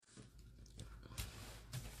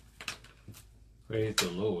Praise the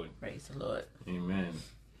Lord. Praise the Lord. Amen.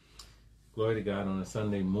 Glory to God on a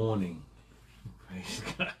Sunday morning. Praise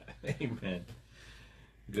God. Amen.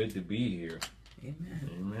 Good to be here. Amen.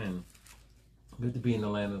 Amen. Good to be in the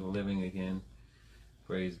land of the living again.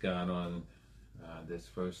 Praise God on this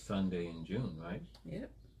first Sunday in June, right?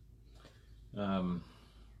 Yep. And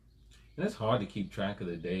it's hard to keep track of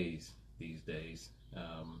the days these days.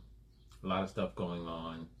 A lot of stuff going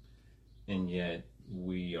on, and yet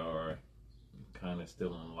we are kind of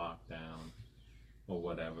still in lockdown or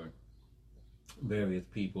whatever. Various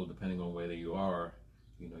people, depending on whether you are,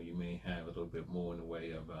 you may have a little bit more in the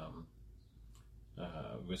way of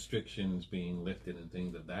restrictions being lifted and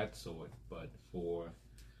things of that sort. But for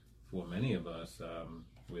many of us,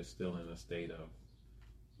 we're still in a state of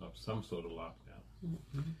some sort of lockdown.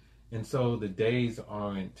 Mm-hmm. And so the days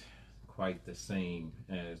aren't quite the same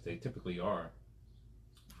as they typically are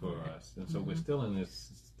for us. And so we're still in this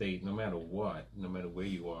state, no matter what, no matter where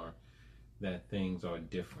you are, that things are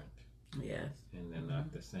different. Yes. And they're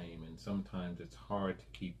not the same. And sometimes it's hard to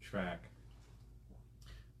keep track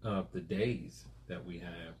of the days that we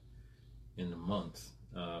have in the months.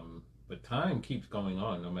 But time keeps going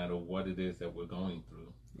on no matter what it is that we're going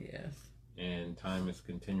through. Yes. And time is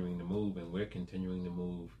continuing to move, and we're continuing to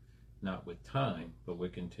move not with time, but we're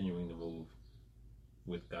continuing to move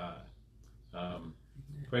with God.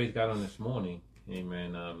 Praise God on this morning.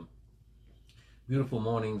 Amen. Beautiful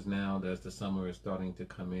mornings now as the summer is starting to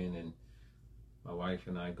come in, and my wife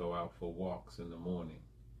and I go out for walks in the morning.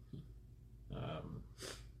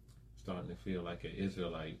 Starting to feel like an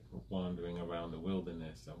Israelite wandering around the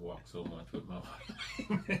wilderness. I walk so much with my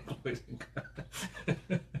wife.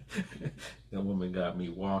 That woman got me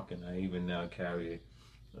walking. I even now carry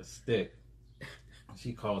a stick.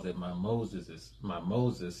 She calls it my Moses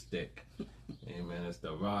stick. Amen. It's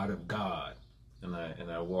the rod of God, and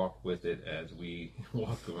I walk with it as we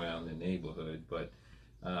walk around the neighborhood. But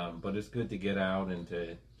it's good to get out and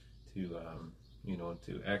to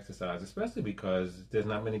exercise, especially because there's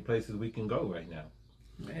not many places we can go right now.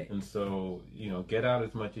 Right. And so, get out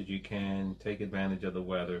as much as you can, take advantage of the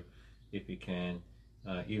weather if you can,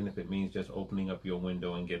 even if it means just opening up your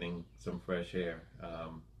window and getting some fresh air.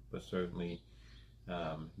 But certainly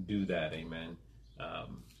do that, amen.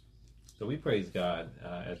 So we praise God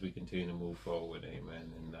as we continue to move forward,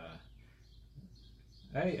 amen. And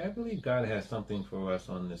I believe God has something for us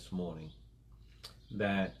on this morning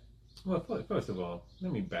that, well, first of all,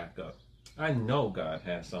 let me back up. I know God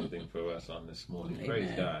has something for us on this morning. Amen.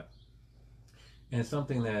 Praise God. And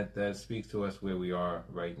something that speaks to us where we are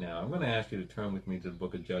right now. I'm going to ask you to turn with me to the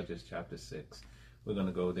book of Judges, chapter 6. We're going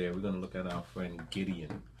to go there. We're going to look at our friend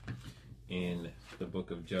Gideon in the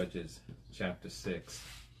book of Judges, chapter 6.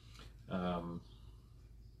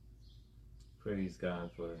 Praise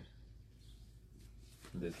God for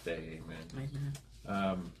this day. Amen.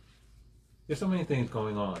 Amen. There's so many things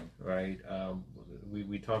going on, right?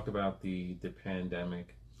 We talked about the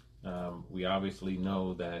pandemic. We obviously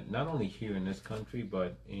know that not only here in this country,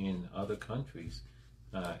 but in other countries,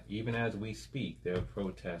 even as we speak, there are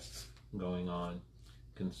protests going on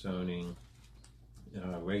concerning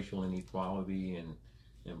racial inequality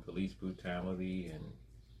and police brutality and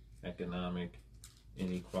economic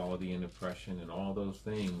inequality and oppression and all those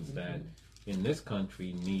things that in this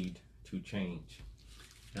country need to change.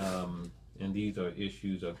 And these are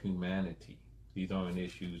issues of humanity. These aren't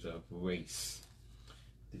issues of race.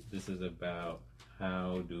 This is about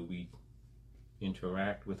how do we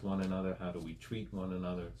interact with one another, how do we treat one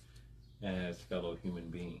another as fellow human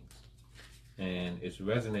beings. And it's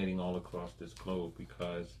resonating all across this globe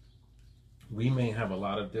because we may have a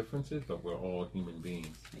lot of differences, but we're all human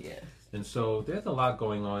beings. Yes. And so there's a lot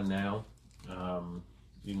going on now,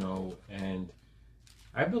 and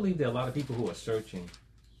I believe there are a lot of people who are searching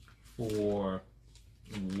for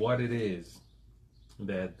what it is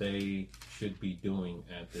that they should be doing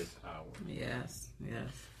at this hour. Yes.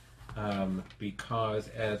 Yes. Because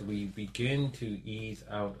as we begin to ease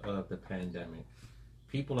out of the pandemic,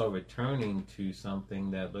 people are returning to something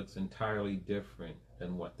that looks entirely different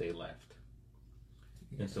than what they left.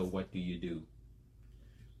 Yes. And so what do?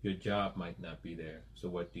 Your job might not be there. So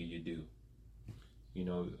what do?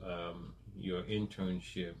 Your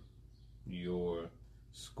internship, your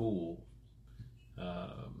school,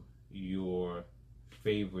 your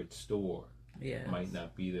favorite store might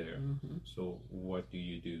not be there. So what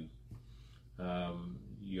do?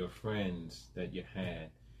 Your friends that you had,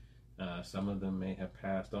 some of them may have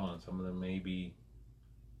passed on, some of them may be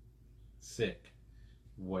sick.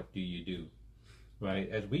 What do? Right?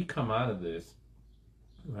 As we come out of this,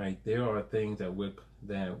 right, there are things that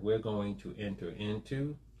we're going to enter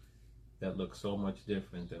into that looks so much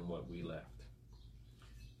different than what we left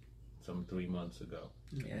some 3 months ago.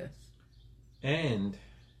 Yes. And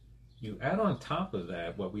you add on top of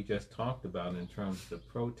that what we just talked about in terms of the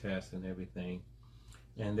protests and everything,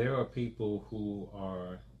 and there are people who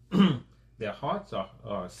are, their hearts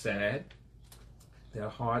are sad, their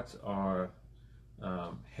hearts are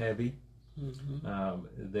heavy,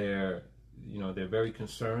 they're very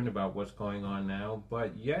concerned about what's going on now,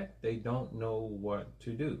 but yet they don't know what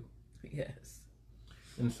to do. Yes.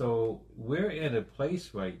 And so we're in a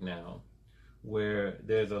place right now where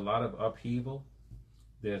there's a lot of upheaval,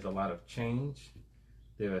 there's a lot of change,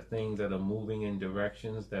 there are things that are moving in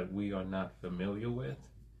directions that we are not familiar with,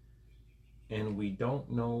 and we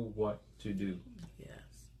don't know what to do. Yes.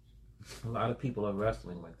 A lot of people are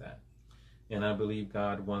wrestling with that. And I believe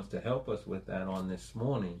God wants to help us with that on this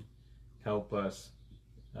morning, help us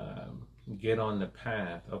get on the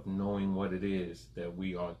path of knowing what it is that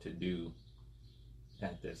we are to do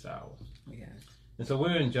at this hour. Yes. And so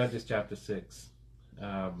we're in Judges chapter 6.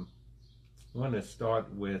 I want to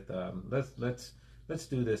start with let's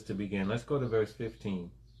do this to begin. Let's go to verse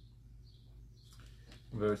 15.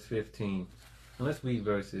 Verse 15. And let's read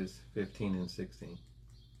verses 15 and 16.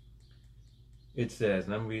 It says,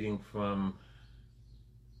 and I'm reading from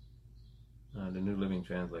the New Living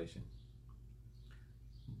Translation.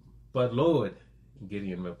 "But Lord,"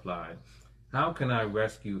 Gideon replied, "how can I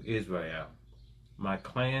rescue Israel? My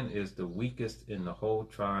clan is the weakest in the whole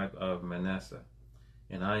tribe of Manasseh,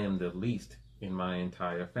 and I am the least in my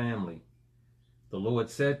entire family." The Lord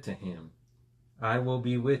said to him, "I will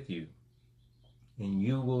be with you, and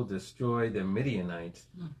you will destroy the Midianites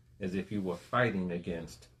as if you were fighting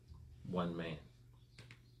against one man."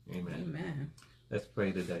 Amen. Amen. Let's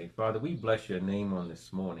pray today. Father, we bless your name on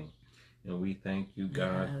this morning. And we thank you,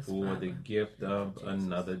 God, Yes, for Father. the gift Thank you, of Jesus.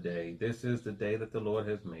 another day. This is the day that the Lord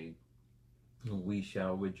has made. And we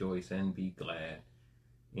shall rejoice and be glad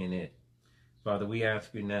in it. Father, we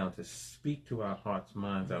ask you now to speak to our hearts,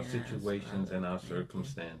 minds, our Yes, situations, Father. and our Thank you.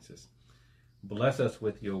 circumstances. Bless us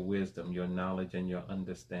with your wisdom, your knowledge, and your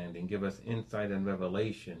understanding. Give us insight and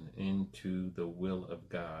revelation into the will of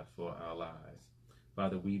God for our lives.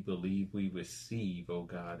 Father, we believe we receive, oh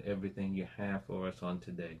God, everything you have for us on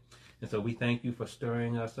today. And so we thank you for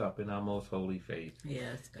stirring us up in our most holy faith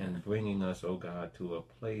Yes, God. and bringing us, oh God, to a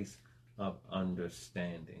place of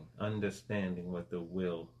understanding what the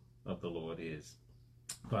will of the Lord is.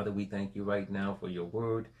 Father, we thank you right now for your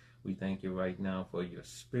word. We thank you right now for your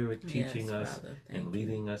spirit teaching Yes, us Father. and Thank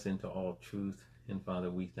leading us into all truth. And Father,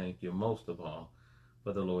 we thank you most of all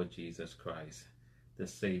for the Lord Jesus Christ, the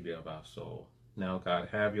Savior of our soul. Now, God,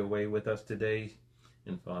 have your way with us today.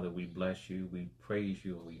 And Father, we bless you, we praise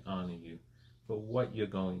you, and we honor you for what you're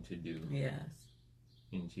going to do. Yes.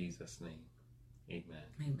 In Jesus' name, amen.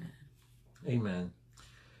 Amen. Amen.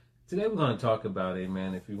 Today we're going to talk about,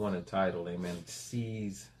 amen, if you want a title, amen,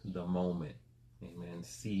 seize the moment. Amen,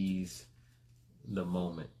 seize the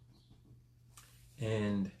moment.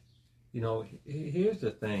 And, you know, here's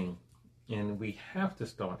the thing, and we have to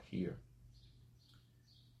start here.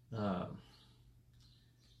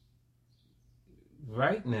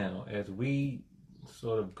 Right now, as we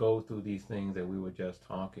sort of go through these things that we were just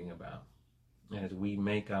talking about, as we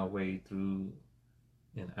make our way through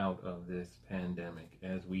and out of this pandemic,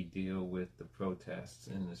 as we deal with the protests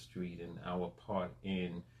in the street and our part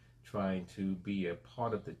in trying to be a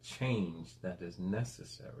part of the change that is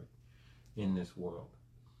necessary in this world,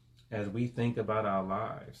 as we think about our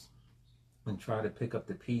lives and try to pick up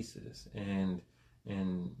the pieces and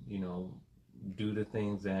you know, do the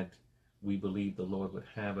things that we believe the Lord would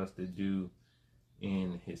have us to do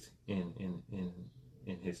in his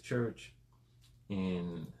church,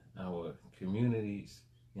 in our communities,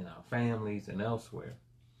 in our families, and elsewhere.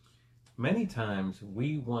 Many times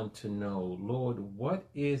we want to know, Lord, what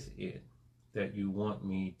is it that you want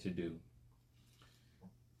me to do?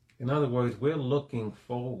 In other words, we're looking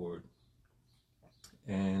forward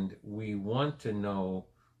and we want to know,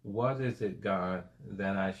 what is it, God,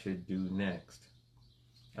 that I should do next?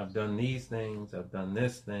 I've done these things, I've done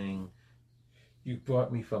this thing, you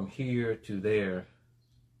brought me from here to there,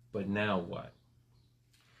 but now what?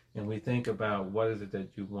 And we think about, what is it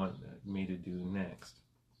that you want me to do next?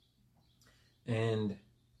 And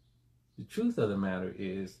the truth of the matter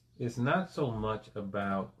is, it's not so much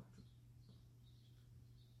about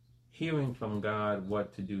hearing from God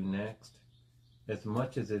what to do next, as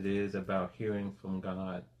much as it is about hearing from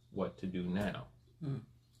God what to do now.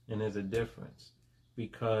 And there's a difference.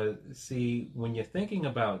 Because, see, when you're thinking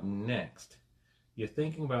about next, you're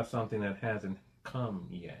thinking about something that hasn't come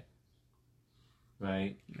yet.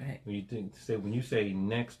 right? Right. When you say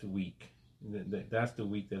next week, that's the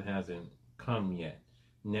week that hasn't come yet.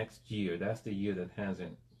 Next year, that's the year that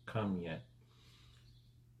hasn't come yet.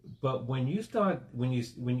 But when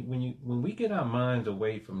we get our minds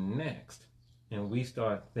away from next and we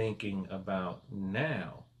start thinking about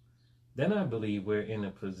now, then I believe we're in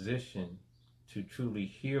a position to truly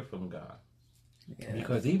hear from God. Yes.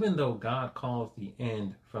 Because even though God calls the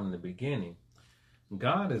end from the beginning,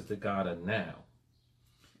 God is the God of now.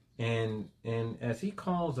 And as he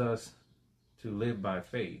calls us to live by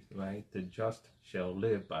faith, right? The just shall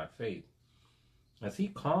live by faith. As he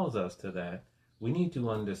calls us to that, we need to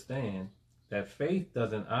understand that faith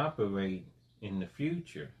doesn't operate in the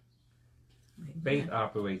future. Amen. Faith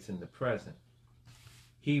operates in the present.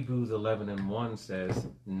 Hebrews 11:1 says,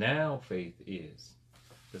 now faith is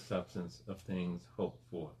the substance of things hoped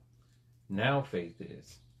for. Now faith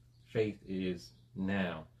is. Faith is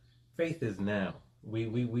now. Faith is now.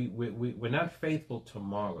 We're not faithful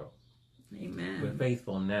tomorrow. Amen. We're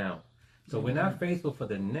faithful now. So we're not faithful for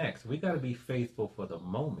the next. We got to be faithful for the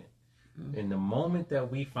moment. In the moment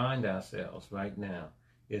that we find ourselves right now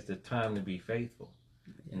is the time to be faithful.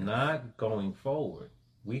 Yes. Not going forward.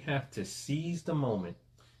 We have to seize the moment,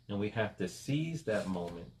 and we have to seize that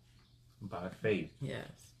moment by faith.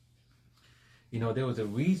 Yes. You know, there was a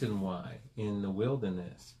reason why in the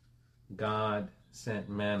wilderness God sent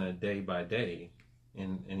manna day by day,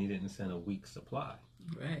 and he didn't send a week's supply.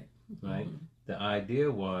 Right. Right? The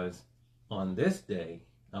idea was, on this day,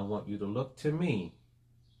 I want you to look to me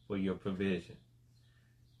for your provision.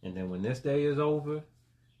 And then when this day is over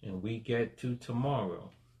and we get to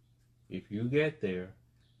tomorrow, if you get there,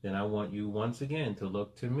 then I want you once again to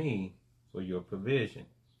look to me for your provision.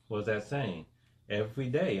 What's that saying? Every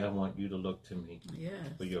day I want you to look to me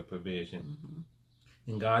for your provision.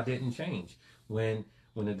 And God didn't change. When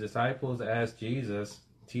the disciples asked Jesus,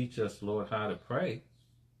 teach us, Lord, how to pray,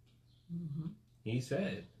 he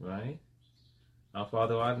said, right? Our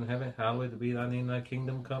Father who art in heaven, hallowed be thy name, thy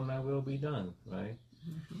kingdom come, thy will be done, right?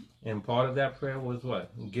 And part of that prayer was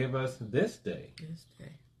what? Give us this day,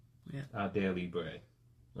 our daily bread,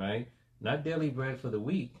 right? Not daily bread for the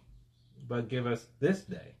week, but give us this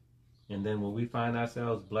day. And then when we find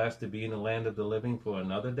ourselves blessed to be in the land of the living for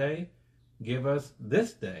another day, give us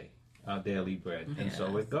this day our daily bread. And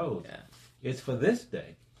so it goes. Yes. It's for this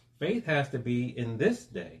day. Faith has to be in this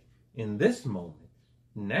day, in this moment.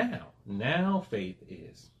 Now faith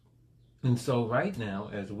is. And so right now,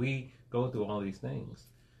 as we go through all these things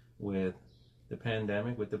with the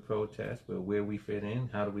pandemic, with the protests, with where we fit in,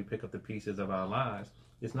 how do we pick up the pieces of our lives,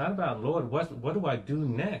 it's not about, Lord, what do I do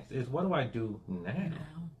next? It's what do I do now?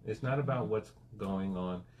 It's not about what's going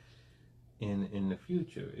on in the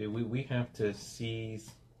future. We have to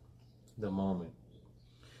seize the moment.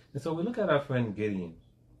 And so we look at our friend Gideon.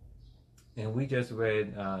 And we just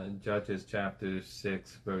read Judges chapter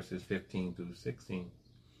 6, verses 15 through 16.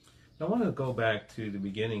 I want to go back to the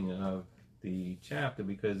beginning of the chapter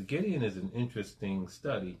because Gideon is an interesting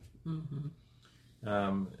study.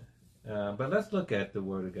 But let's look at the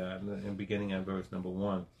Word of God and beginning at verse number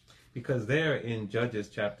 1. Because there in Judges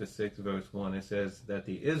chapter 6, verse 1, it says that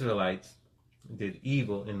the Israelites did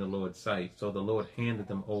evil in the Lord's sight. So the Lord handed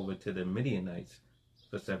them over to the Midianites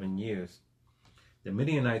for 7 years. The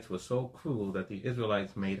Midianites were so cruel that the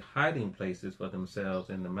Israelites made hiding places for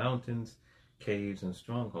themselves in the mountains, caves, and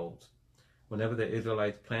strongholds. Whenever the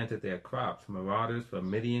Israelites planted their crops, marauders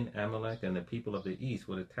from Midian, Amalek, and the people of the east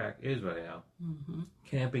would attack Israel,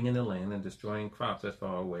 camping in the land and destroying crops as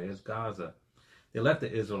far away as Gaza. They left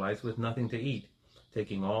the Israelites with nothing to eat,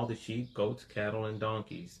 taking all the sheep, goats, cattle, and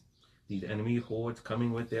donkeys. These enemy hordes,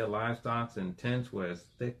 coming with their livestock and tents, were as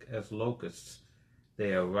thick as locusts.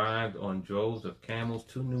 They arrived on droves of camels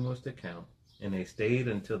too numerous to count, and they stayed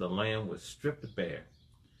until the land was stripped bare.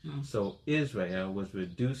 So Israel was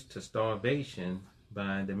reduced to starvation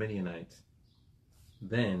by the Midianites.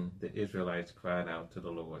 Then the Israelites cried out to the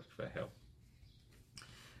Lord for help.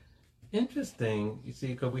 Interesting, you see,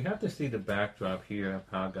 because we have to see the backdrop here of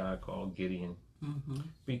how God called Gideon.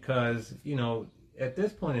 Because, you know, at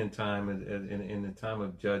this point in time, in the time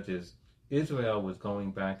of Judges, Israel was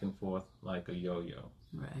going back and forth like a yo-yo,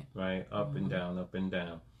 right? Up and down, up and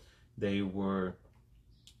down. They were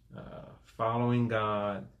following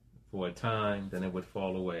God for a time, then it would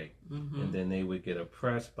fall away. And then they would get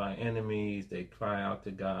oppressed by enemies. They'd cry out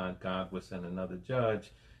to God. God would send another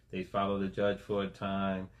judge. They'd follow the judge for a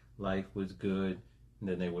time. Life was good. And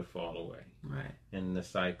then they would fall away. And the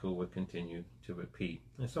cycle would continue to repeat.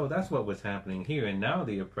 And so that's what was happening here. And now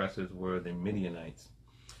the oppressors were the Midianites.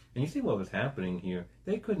 And you see what was happening here.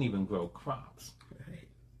 They couldn't even grow crops.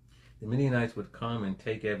 the Midianites would come and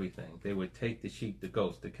take everything. They would take the sheep, the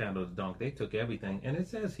goats, the cattle, the donkey. They took everything. And it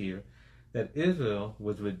says here that Israel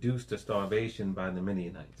was reduced to starvation by the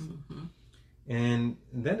Midianites. Mm-hmm. And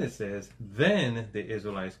then it says, then the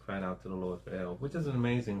Israelites cried out to the Lord for help, which is an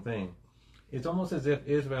amazing thing. It's almost as if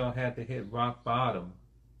Israel had to hit rock bottom.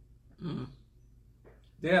 Mm.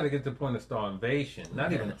 They had to get to the point of starvation,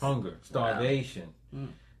 not even hunger, starvation,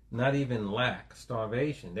 not even lack,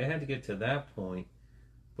 starvation. They had to get to that point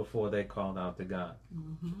before they called out to God.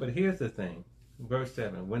 Mm-hmm. But here's the thing, verse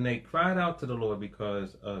 7, when they cried out to the Lord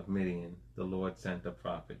because of Midian, the Lord sent a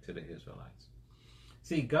prophet to the Israelites.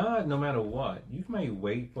 See, God, no matter what, you may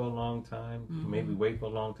wait for a long time, maybe wait for a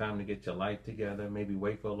long time to get your life together, maybe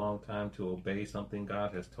wait for a long time to obey something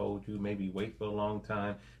God has told you, maybe wait for a long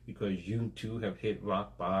time because you too have hit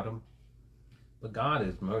rock bottom. But God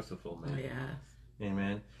is merciful, man. Yes.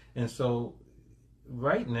 Amen. And so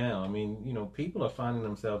right now, I mean, you know, people are finding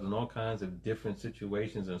themselves in all kinds of different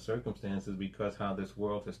situations and circumstances because how this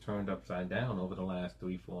world has turned upside down over the last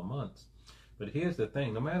 3-4 months. But here's the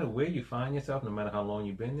thing, no matter where you find yourself, no matter how long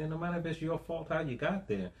you've been there, no matter if it's your fault how you got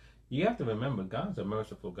there, you have to remember God's a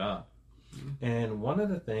merciful God. Mm-hmm. And one of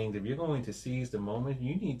the things, if you're going to seize the moment,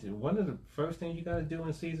 one of the first things you got to do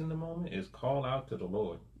in seizing the moment is call out to the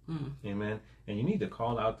Lord. Amen. And you need to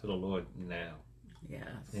call out to the Lord now. Yes.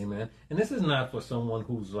 Amen. And this is not for someone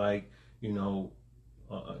who's like,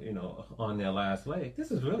 on their last leg.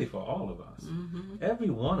 This is really for all of us. Mm-hmm. Every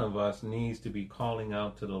one of us needs to be calling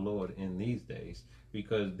out to the Lord in these days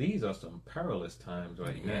because these are some perilous times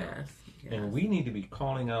right now. Yes. And we need to be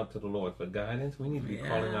calling out to the Lord for guidance. We need to be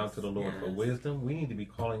calling out to the Lord for wisdom. We need to be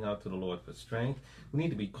calling out to the Lord for strength. We need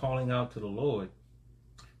to be calling out to the Lord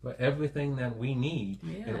for everything that we need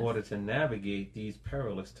in order to navigate these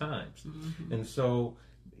perilous times. Mm-hmm. And so,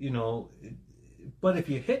 but if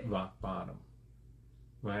you hit rock bottom,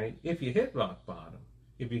 right? If you hit rock bottom,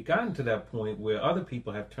 if you've gotten to that point where other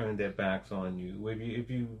people have turned their backs on you,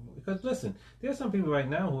 because listen, there's some people right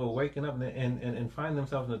now who are waking up and find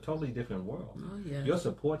themselves in a totally different world. Oh, yes. Your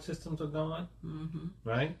support systems are gone,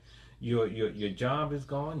 right? Your job is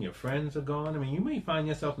gone, your friends are gone. I mean, you may find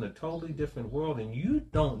yourself in a totally different world and you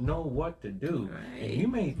don't know what to do. Right. And you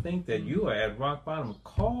may think that you are at rock bottom.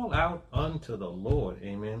 Call out unto the Lord,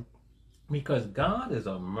 amen. Because God is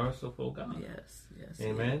a merciful God. Yes.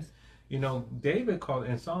 Amen. Yes. You know, David called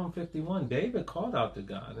in Psalm 51. David called out to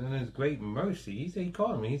God in His great mercy. He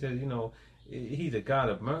called him. He said, He's a God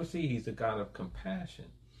of mercy. He's a God of compassion.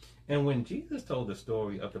 And when Jesus told the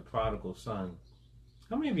story of the prodigal son,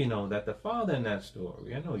 how many of you know that the father in that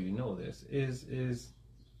story? I know you know this is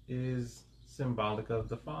symbolic of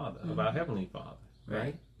the Father, of our Heavenly Father,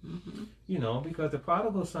 right? Mm-hmm. Because the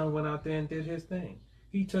prodigal son went out there and did his thing.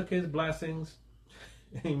 He took his blessings,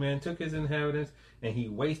 amen, took his inheritance, and he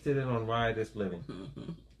wasted it on riotous living.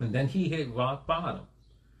 And then he hit rock bottom.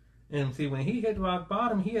 And see, when he hit rock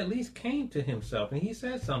bottom, he at least came to himself and he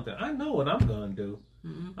said something. I know what I'm going to do.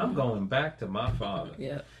 I'm going back to my Father.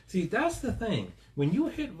 Yeah. See, that's the thing. When you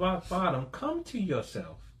hit rock bottom, come to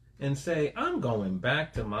yourself and say, I'm going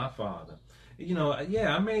back to my Father.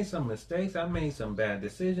 I made some mistakes. I made some bad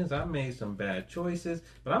decisions. I made some bad choices.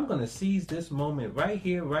 But I'm going to seize this moment right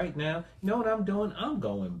here, right now. You know what I'm doing? I'm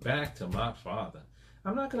going back to my Father.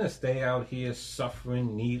 I'm not going to stay out here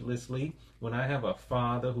suffering needlessly when I have a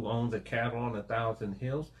Father who owns a cattle on 1,000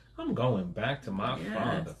 hills. I'm going back to my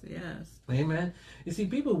Father. Yes. Amen. You see,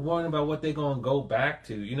 people worrying about what they're going to go back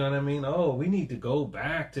to. You know what I mean? Oh, we need to go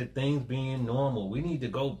back to things being normal. We need to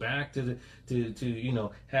go back to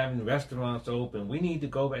having restaurants open. We need to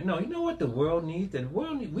go back. No, you know what the world needs?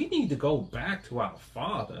 We need to go back to our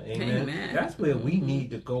Father. Amen. That's where we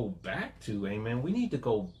need to go back to. Amen. We need to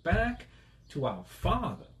go back to our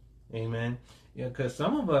Father. Amen. Because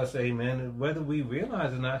some of us, amen, whether we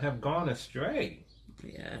realize it or not, have gone astray.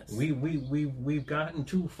 Yes. We've gotten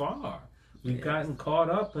too far. We've gotten caught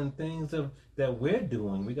up in things that we're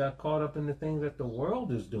doing. We got caught up in the things that the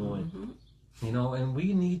world is doing. And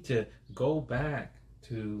we need to go back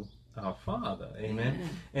to our Father. Amen.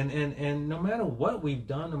 And no matter what we've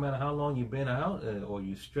done, no matter how long you've been out or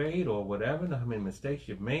you strayed or whatever, how many mistakes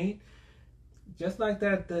you've made, just like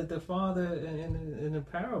that the Father in the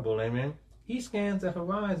parable, amen, He scans the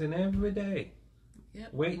horizon every day,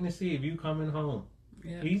 waiting to see if you coming home.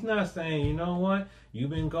 Yep. He's not saying, you know what, you've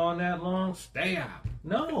been gone that long, stay out.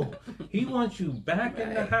 No, He wants you back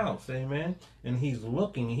in the house, amen. And He's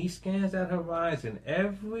looking, He scans that horizon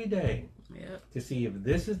every day to see if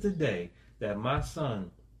this is the day that my son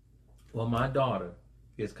or my daughter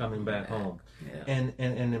is coming back home. And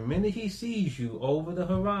the minute He sees you over the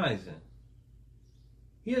horizon,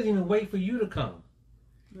 He doesn't even wait for you to come.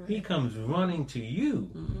 Right. He comes running to you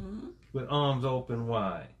Mm-hmm. with arms open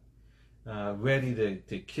wide, ready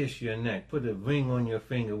to kiss your neck, put a ring on your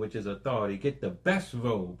finger, which is authority. Get the best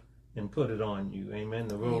robe and put it on you. Amen.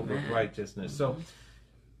 The robe Amen. of righteousness. Mm-hmm. So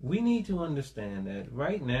we need to understand that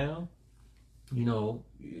right now, you know,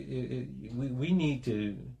 we need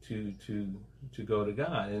to go to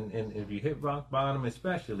God. And if you hit rock bottom,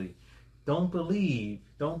 especially, don't believe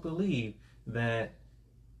that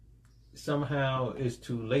somehow it's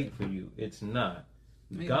too late for you. It's not.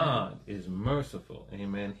 Amen. God is merciful.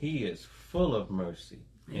 Amen. He is full of mercy.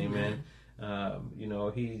 Amen. You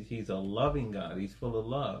know, he's a loving God. He's full of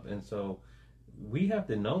love. And so we have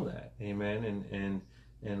to know that. Amen.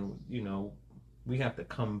 And you know, we have to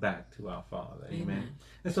come back to our Father. Amen.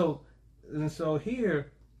 And so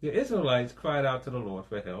here the Israelites cried out to the Lord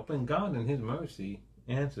for help, and God in his mercy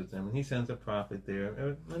answers them. And he sends a prophet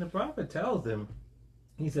there. And the prophet tells them,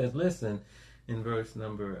 he says, listen, in verse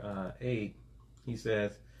number 8, he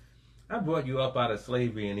says, I brought you up out of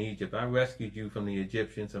slavery in Egypt. I rescued you from the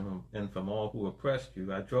Egyptians and from all who oppressed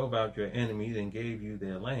you. I drove out your enemies and gave you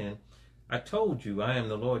their land. I told you, I am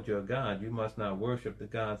the Lord your God. You must not worship the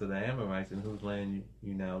gods of the Amorites in whose land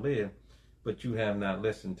you now live, but you have not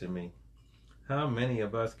listened to me. How many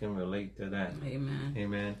of us can relate to that? Amen.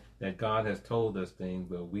 Amen. That God has told us things,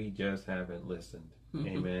 but we just haven't listened.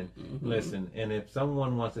 Amen. Mm-hmm. Listen, and if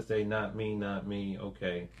someone wants to say, not me,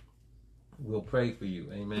 okay, we'll pray for you.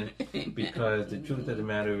 Amen. Because the truth of the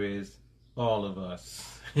matter is, all of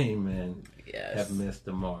us, amen, Yes. have missed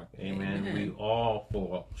the mark. Amen. Amen. We all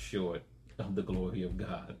fall short of the glory of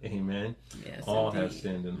God. Amen. Yes, All indeed. have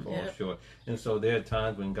sinned and fall Yep. short. And so there are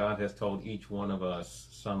times when God has told each one of us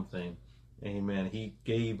something. Amen. He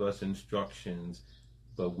gave us instructions,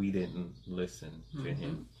 but we didn't listen to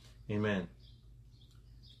him. Amen.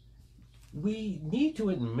 We need to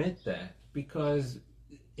admit that, because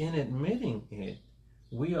in admitting it,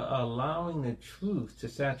 we are allowing the truth to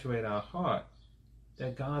saturate our heart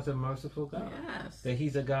that God's a merciful God. Yes. That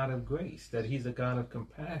he's a God of grace, that he's a God of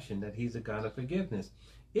compassion, that he's a God of forgiveness.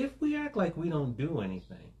 If we act like we don't do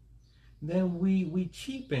anything, then we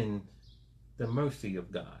cheapen the mercy of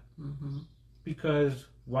God. Mm-hmm. Because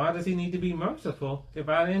why does he need to be merciful if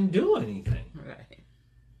I didn't do anything? Right.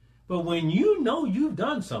 But when you know you've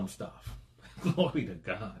done some stuff, glory to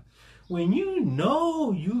God, when you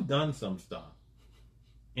know you've done some stuff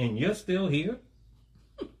and you're still here,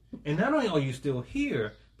 and not only are you still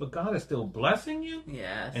here, but God is still blessing you,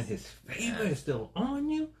 Yes. and his favor is still on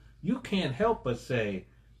you, you can't help but say,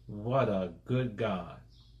 what a good God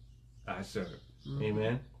I serve. Mm-hmm.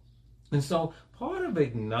 Amen. And so part of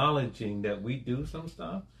acknowledging that we do some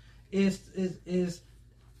stuff is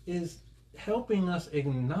helping us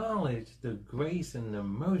acknowledge the grace and the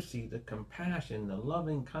mercy, the compassion, the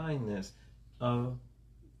loving kindness of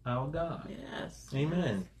our God. Yes.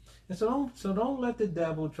 Amen. And so don't let the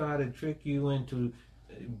devil try to trick you into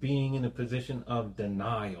being in a position of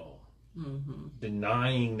denial. Mm-hmm.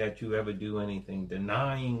 Denying that you ever do anything,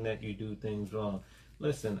 denying that you do things wrong.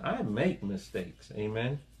 Listen, I make mistakes.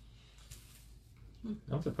 Amen.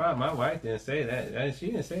 I'm surprised my wife didn't say that. She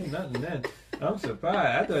didn't say nothing then. I'm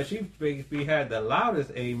surprised. I thought she had the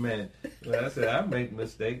loudest amen. But I said, I make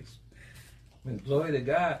mistakes. And glory to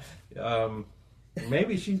God.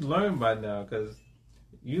 Maybe she's learned by now, because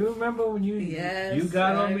you remember when you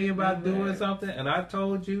got on me about doing something, and I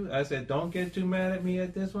told you, I said, don't get too mad at me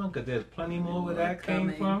at this one, because there's plenty more where that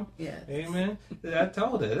came from. Yes. Amen. I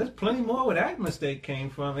told her, there's plenty more where that mistake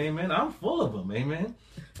came from. Amen. I'm full of them. Amen.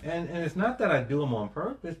 And it's not that I do them on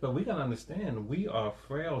purpose, but we got to understand we are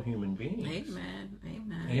frail human beings. Amen.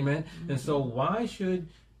 Amen. Amen. And so why should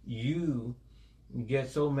you get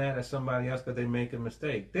so mad at somebody else because they make a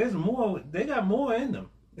mistake? There's more. They got more in them.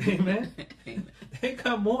 Amen. They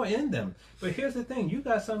got more in them. But here's the thing: you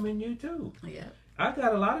got some in you too. Yeah. I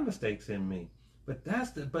got a lot of mistakes in me. But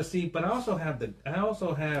I also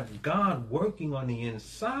have God working on the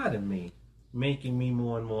inside of me, making me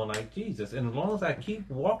more and more like Jesus. And as long as I keep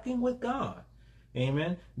walking with God,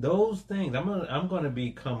 amen, those things, I'm going to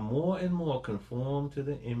become more and more conformed to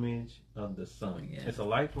the image of the Son. Yeah. It's a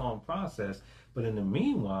lifelong process, but in the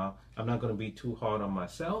meanwhile, I'm not going to be too hard on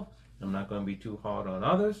myself. I'm not going to be too hard on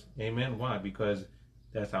others. Amen. Why? Because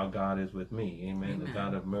that's how God is with me. Amen. The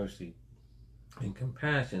God of mercy and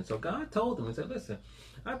compassion. So God told them, he said, listen,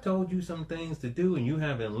 I told you some things to do and you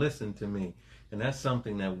haven't listened to me. And that's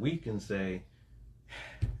something that we can say,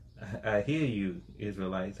 I hear you,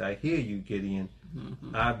 Israelites. I hear you, Gideon.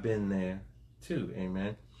 Mm-hmm. I've been there too.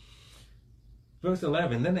 Amen. Verse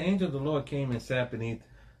 11, then the angel of the Lord came and sat beneath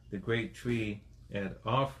the great tree at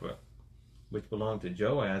Ophrah, which belonged to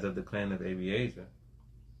Joaz of the clan of Abiezer.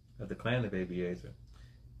 of the clan of Abiezer.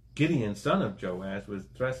 Gideon, son of Joash, was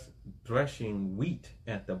threshing wheat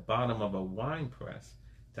at the bottom of a winepress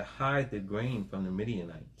to hide the grain from the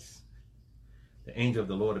Midianites. The angel of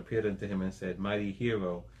the Lord appeared unto him and said, Mighty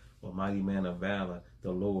hero, or mighty man of valor,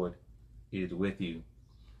 the Lord is with you.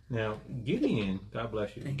 Now, Gideon, God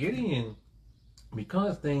bless you, Gideon,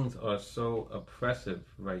 because things are so oppressive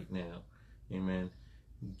right now, amen,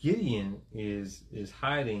 Gideon is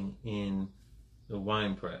hiding in the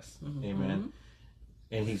wine press, amen,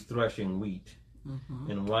 and he's threshing wheat.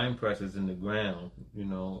 And wine press is in the ground,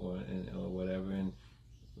 or whatever, and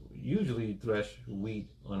usually you thresh wheat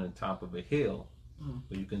on the top of a hill,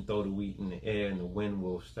 so you can throw the wheat in the air and the wind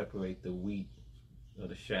will separate the wheat or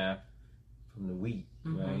the shaft from the wheat,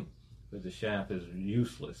 right? But the shaft is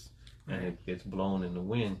useless and it gets blown in the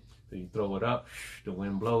wind. So you throw it up, the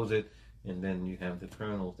wind blows it, and then you have the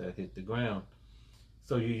kernels that hit the ground.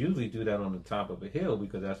 So you usually do that on the top of a hill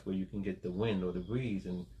because that's where you can get the wind or the breeze.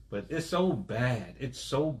 But it's so bad. It's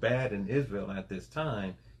so bad in Israel at this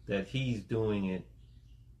time that he's doing it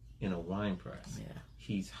in a wine press. Yeah.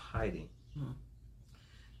 He's hiding.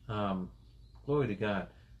 Glory to God.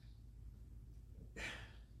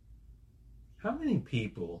 How many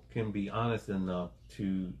people can be honest enough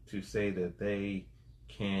to say that they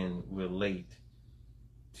can relate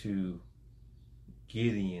to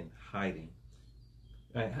Gideon hiding?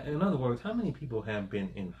 In other words, how many people have been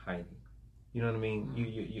in hiding? You know what I mean?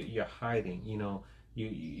 You're hiding.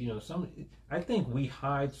 I think we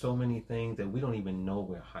hide so many things that we don't even know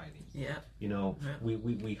we're hiding. Yeah.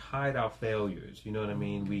 We hide our failures. You know what I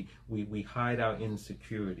mean? We hide our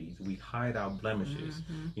insecurities. We hide our blemishes.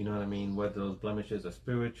 You know what I mean? Whether those blemishes are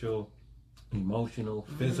spiritual, emotional,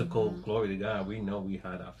 physical. Glory to God. We know we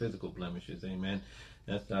hide our physical blemishes. Amen.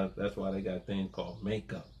 That's why they got things called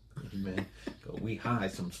makeup. Amen. We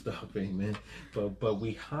hide some stuff. Amen. But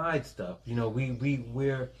we hide stuff.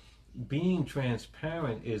 We're being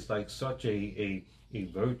transparent is like such a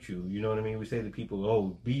virtue. You know what I mean? We say to people,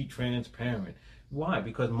 oh, be transparent. Why?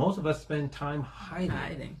 Because most of us spend time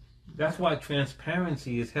hiding. That's why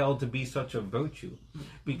transparency is held to be such a virtue.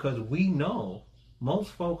 Because we know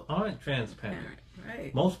most folk aren't transparent.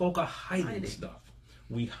 Right. Most folk are hiding stuff.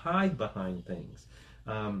 We hide behind things.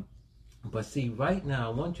 But see, right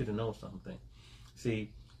now, I want you to know something.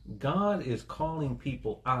 See, God is calling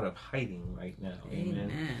people out of hiding right now.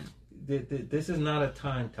 Amen. This is not a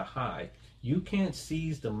time to hide. You can't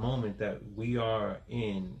seize the moment that we are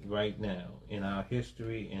in right now in our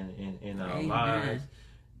history and in our lives.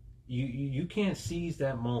 You can't seize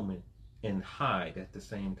that moment and hide at the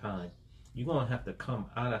same time. You're going to have to come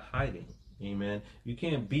out of hiding. Amen. You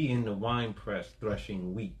can't be in the wine press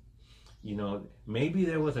threshing wheat. Maybe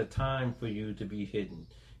there was a time for you to be hidden.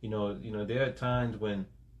 There are times when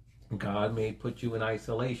God may put you in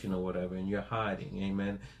isolation or whatever, and you're hiding.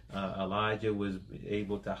 Amen. Elijah was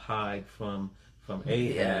able to hide from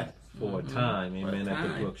Ahab for a time. Amen. At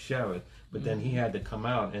the brook Cherith, but then he had to come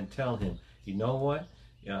out and tell him, you know what?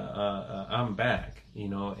 I'm back.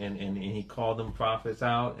 And he called them prophets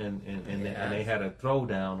out, and they had a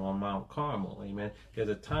throwdown on Mount Carmel. Amen. There's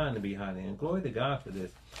a time to be hiding, and glory to God for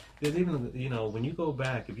this. There's even when you go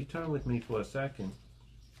back, if you turn with me for a second,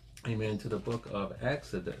 amen, to the book of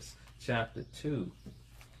Exodus, chapter 2.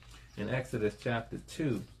 In Exodus chapter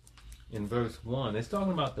 2, in verse 1, it's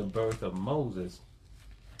talking about the birth of Moses.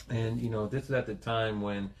 And, this is at the time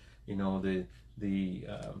when, the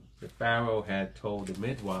Pharaoh had told the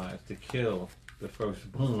midwives to kill the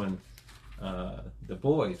firstborn, the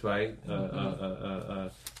boys, right,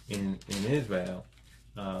 in Israel,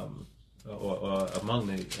 or among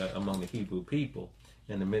the Hebrew people.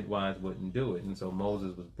 And the midwives wouldn't do it, and so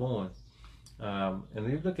Moses was born. And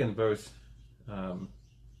if you look in verse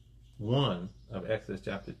 1 of Exodus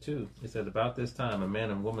chapter 2, it says, about this time a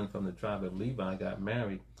man and woman from the tribe of Levi got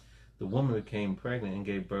married. The woman became pregnant and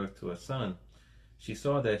gave birth to a son. She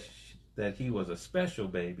saw that he was a special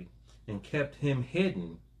baby and kept him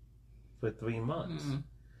hidden for 3 months.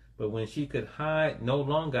 But when she could no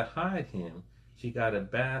longer hide him, she got a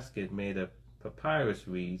basket made of papyrus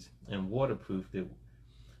reeds and waterproofed it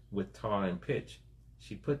with tar and pitch.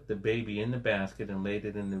 She put the baby in the basket and laid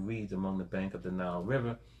it in the reeds among the bank of the Nile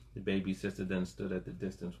River. The baby's sister then stood at the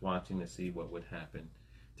distance watching to see what would happen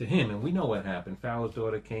to him. And we know what happened. Pharaoh's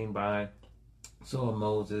daughter came by, saw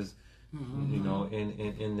Moses,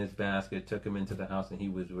 in this basket, took him into the house, and he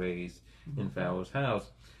was raised in Pharaoh's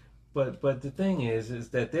house. But the thing is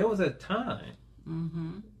that there was a time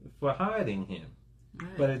for hiding him.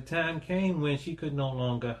 Right. But a time came when she could no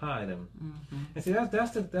longer hide him. And see,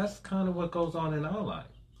 that's kind of what goes on in our life.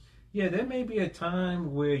 Yeah, there may be a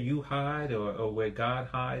time where you hide or where God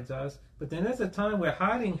hides us, but then there's a time where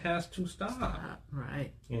hiding has to stop.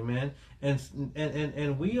 Right. Amen.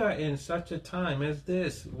 And we are in such a time as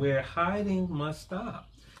this where hiding must stop.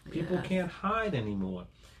 People Yes. can't hide anymore.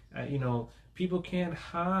 People can't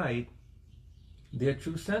hide their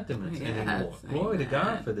true sentiments Yes, anymore. Glory to God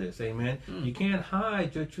amen. for this. Amen. You can't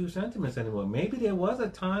hide your true sentiments anymore. Maybe there was a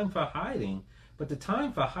time for hiding, but the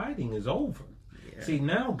time for hiding is over. Yeah. See,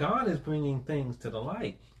 now God is bringing things to the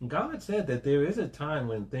light. God said that there is a time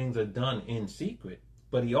when things are done in secret,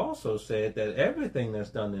 but he also said that everything that's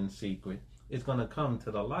done in secret is going to come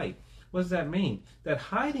to the light. What does that mean? That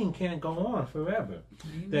hiding can't go on forever.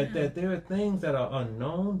 Amen. That there are things that are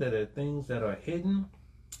unknown, that are things that are hidden,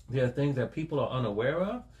 there are things that people are unaware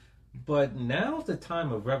of. But now's the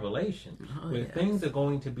time of revelation, where yes. things are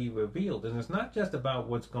going to be revealed. And it's not just about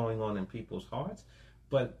what's going on in people's hearts,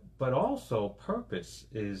 but also purpose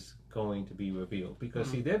is going to be revealed. Because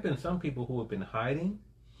see, there have been some people who have been hiding,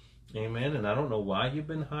 amen, and I don't know why you've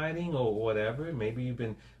been hiding or whatever. Maybe you've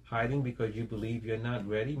been hiding because you believe you're not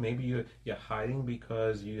ready. Maybe you're hiding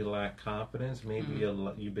because you lack confidence. Maybe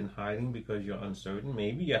you've been hiding because you're uncertain.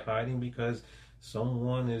 Maybe you're hiding because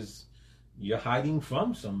you're hiding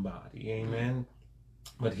from somebody, amen.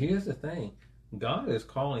 But here's the thing, God is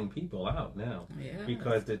calling people out now, Yes.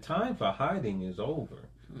 because the time for hiding is over.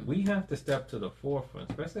 We have to step to the forefront,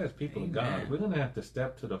 especially as people of God. Amen. We're going to have to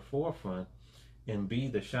step to the forefront and be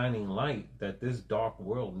the shining light that this dark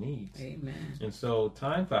world needs. Amen. And so,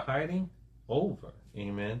 time for hiding over,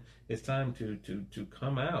 amen. It's time to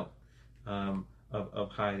come out of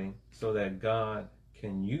hiding so that God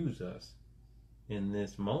can use us in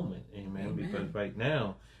this moment, amen. Amen. Because right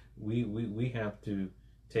now we have to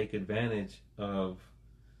take advantage of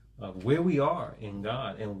where we are in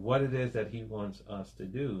God and what it is that he wants us to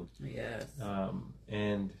do. Yes.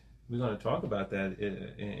 And we're going to talk about that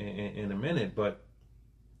in a minute, but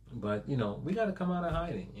we got to come out of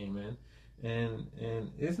hiding, amen. And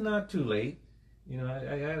it's not too late.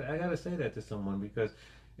 I got to say that to someone, because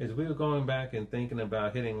as we were going back and thinking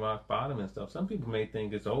about hitting rock bottom and stuff, some people may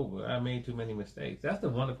think it's over. I made too many mistakes. That's the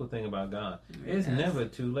wonderful thing about God. It's Yes. never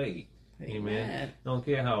too late. Amen. Don't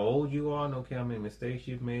care how old you are, don't care how many mistakes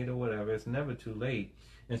you've made or whatever. It's never too late.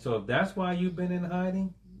 And so if that's why you've been in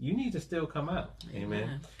hiding, you need to still come out.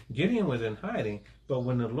 Amen. Gideon was in hiding, but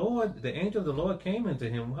when the angel of the Lord came into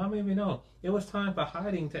him, how many of you know it was time for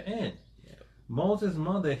hiding to end? Moses'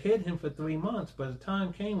 mother hid him for 3 months, but the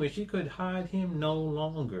time came where she could hide him no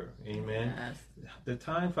longer. Amen. Yes. The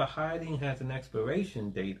time for hiding has an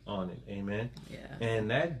expiration date on it. Amen. Yes. And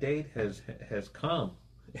that date has come.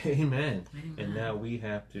 Amen. Amen. And now we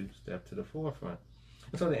have to step to the forefront.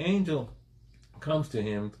 And so the angel comes to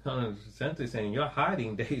him, kind of essentially saying, your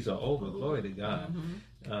hiding days are over. Glory to God.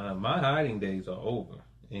 My hiding days are over.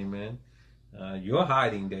 Amen. Your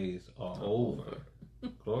hiding days are over.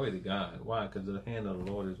 Glory to God. Why? Because the hand of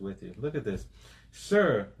the Lord is with you. Look at this.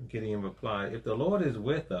 Sir, Gideon replied, if the Lord is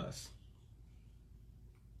with us,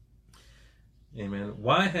 amen,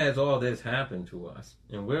 why has all this happened to us?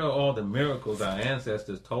 And where are all the miracles our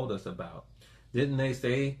ancestors told us about? Didn't they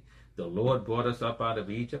say the Lord brought us up out of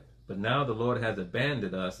Egypt? But now the Lord has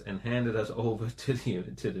abandoned us and handed us over to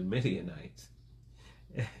the Midianites.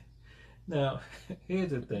 Now, here's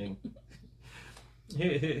the thing.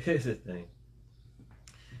 Here's the thing.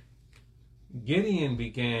 Gideon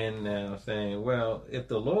began now saying, well, if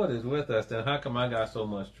the Lord is with us, then how come I got so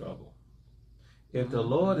much trouble? If the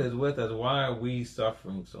Lord is with us, why are we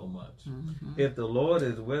suffering so much? If the Lord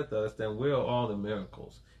is with us, then where are all the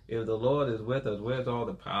miracles? If the Lord is with us, where's all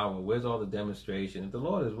the power? Where's all the demonstration? If the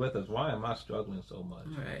Lord is with us, why am I struggling so much?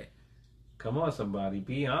 Right. Come on, somebody,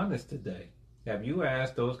 be honest today. Have you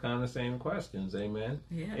asked those kind of same questions? Amen.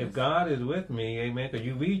 Yes. If God is with me, amen, because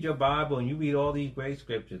you read your Bible and you read all these great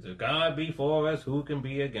scriptures. If God be for us, who can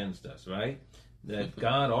be against us, right? That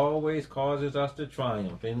God always causes us to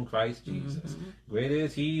triumph in Christ Jesus. Greater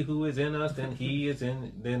is he who is in us than he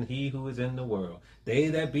who is in the world. They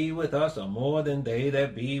that be with us are more than they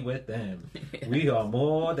that be with them. We are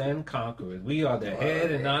more than conquerors. We are the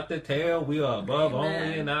head and not the tail. We are above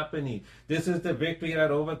only and not beneath. This is the victory that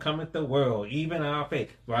overcometh the world, even our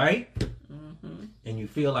faith, right? And you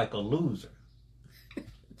feel like a loser.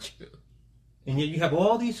 True. And yet you have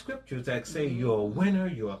all these scriptures that say you're a winner,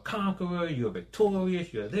 you're a conqueror, you're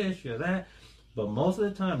victorious, you're this, you're that. But most of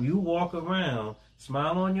the time you walk around,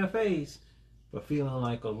 smile on your face, but feeling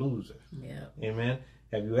like a loser. Yeah. Amen.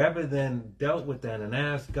 Have you ever then dealt with that and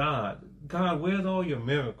asked God, where's all your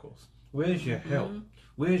miracles? Where's your help?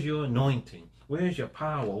 Where's your anointing? Where's your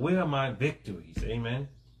power? Where are my victories? Amen.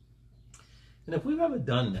 And if we've ever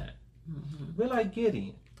done that, Mm-hmm. We're like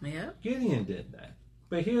Gideon. Yeah. Gideon did that.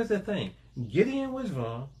 But here's the thing. Gideon was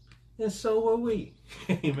wrong, and so were we.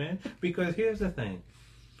 Amen? Because here's the thing.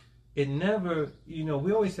 It never, we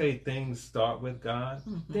always say things start with God.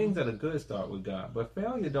 Mm-hmm. Things that are good start with God. But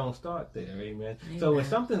failure don't start there. Amen? Amen. So when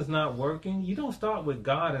something's not working, you don't start with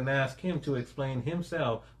God and ask Him to explain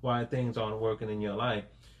Himself why things aren't working in your life.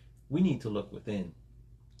 We need to look within.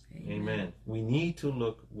 Amen. We need to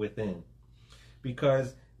look within.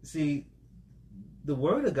 Because, see, the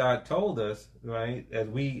Word of God told us, right, as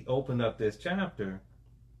we opened up this chapter,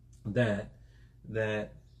 that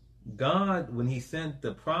God, when He sent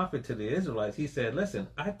the prophet to the Israelites, He said, listen,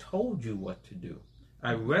 I told you what to do.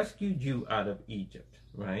 I rescued you out of Egypt,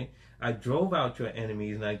 right? I drove out your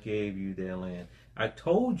enemies and I gave you their land. I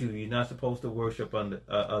told you you're not supposed to worship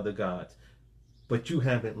other gods, but you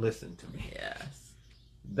haven't listened to me. Yes.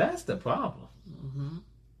 That's the problem. Mm-hmm.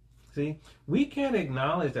 See, we can't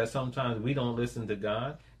acknowledge that sometimes we don't listen to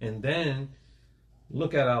God and then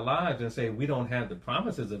look at our lives and say we don't have the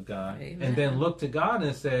promises of God. Amen. And then look to God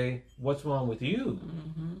and say, what's wrong with you?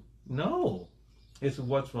 Mm-hmm. No, it's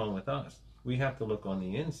what's wrong with us. We have to look on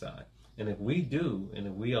the inside. And if we do, and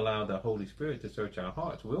if we allow the Holy Spirit to search our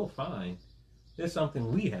hearts, we'll find there's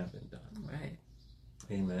something we haven't done. Right.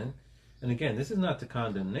 Amen. And again, this is not to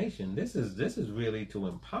condemnation. This is really to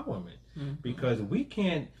empowerment. Mm-hmm. Because we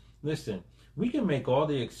can't, listen, we can make all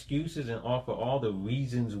the excuses and offer all the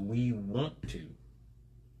reasons we want to,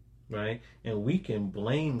 right? And we can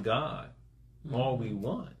blame God all we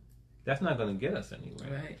want. That's not going to get us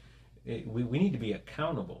anywhere. Right. We need to be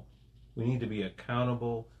accountable. We need to be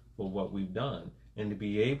accountable for what we've done and to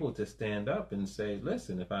be able to stand up and say,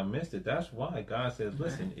 listen, if I missed it, that's why God says,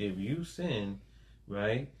 listen, if you sin,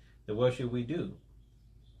 right, then what should we do?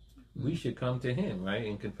 We should come to Him, right,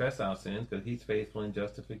 and confess our sins because He's faithful and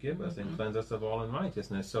just to forgive us and cleanse us of all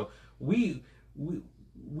unrighteousness. So we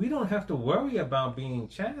don't have to worry about being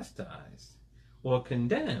chastised or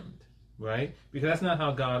condemned, right, because that's not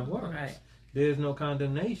how God works. Right. There's no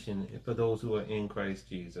condemnation for those who are in Christ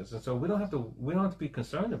Jesus, and so we don't have to be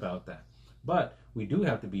concerned about that. But we do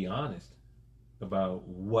have to be honest about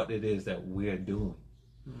what it is that we're doing.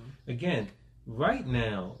 Again, right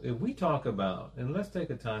now, if we talk about, and let's take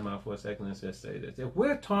a time out for a second and just say this, if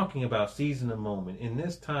we're talking about seizing a moment in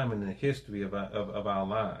this time in the history of our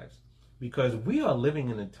lives, because we are living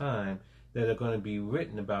in a time that are going to be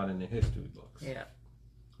written about in the history books. Yeah.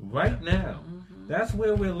 Right now, that's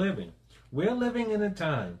where we're living. We're living in a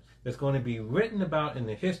time that's going to be written about in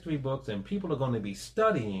the history books, and people are going to be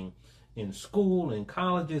studying in school and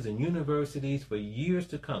colleges and universities for years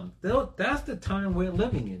to come. That's the time we're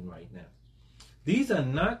living in right now. These are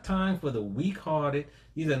not time for the weak-hearted.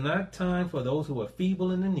 These are not time for those who are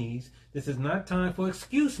feeble in the knees. This is not time for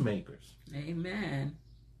excuse makers. Amen.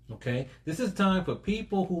 Okay? This is time for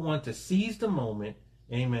people who want to seize the moment,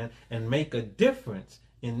 amen, and make a difference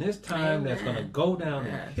in this time that's going to go down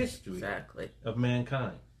in history of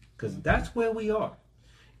mankind. Because that's where we are.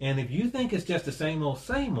 And if you think it's just the same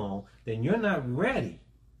old, then you're not ready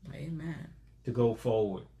to go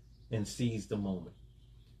forward and seize the moment.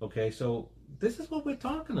 Okay, so this is what we're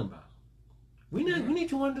talking about. We need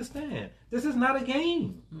to understand. This is not a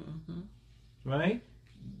game. Right?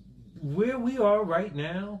 Where we are right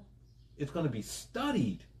now, it's going to be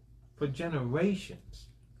studied for generations.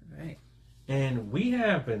 Right. And we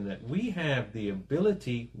have the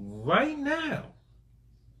ability right now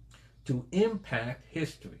to impact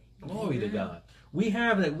history. Glory to God. We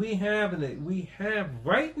have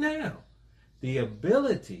right now the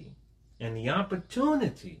ability and the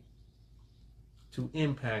opportunity to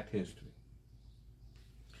impact history.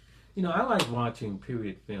 I like watching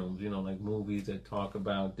period films, like movies that talk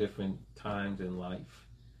about different times in life.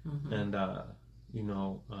 And,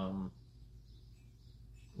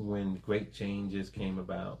 when great changes came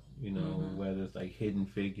about, whether it's like Hidden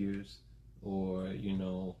Figures or,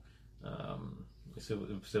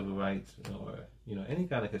 civil rights or, any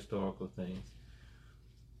kind of historical things.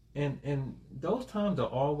 And those times are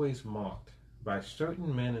always marked by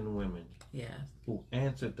certain men and women who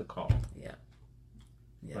answered the call.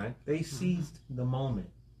 Right? They seized the moment.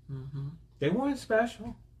 They weren't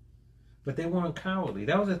special, but they weren't cowardly.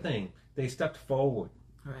 That was the thing. They stepped forward.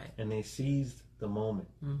 Right. And they seized the moment.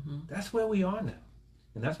 That's where we are now.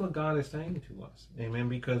 And that's what God is saying to us. Amen.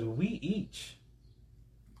 Because we each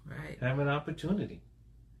have an opportunity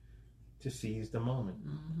to seize the moment.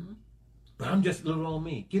 But I'm just little old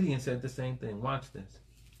me. Gideon said the same thing. Watch this.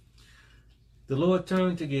 The Lord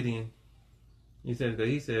turned to Gideon. He says,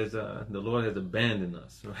 the Lord has abandoned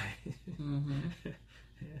us, right?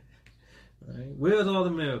 Right? Where's all the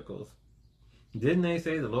miracles? Didn't they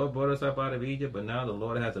say the Lord brought us up out of Egypt, but now the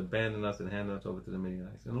Lord has abandoned us and handed us over to the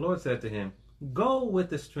Midianites? And the Lord said to him, go with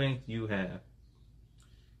the strength you have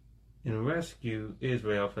and rescue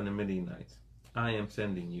Israel from the Midianites. I am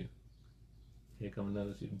sending you. Here comes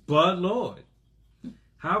another student. But Lord,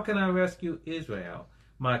 how can I rescue Israel?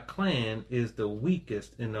 My clan is the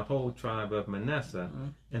weakest in the whole tribe of Manasseh,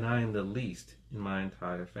 and I am the least in my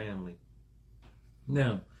entire family.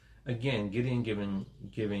 Now, again, Gideon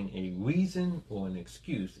giving a reason or an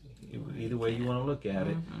excuse, either way you want to look at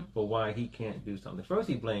it, for why he can't do something. First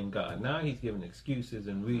he blamed God. Now he's giving excuses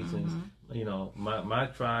and reasons. You know, my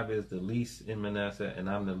tribe is the least in Manasseh, and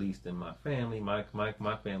I'm the least in my family. My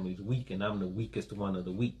family's weak, and I'm the weakest one of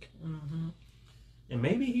the weak. And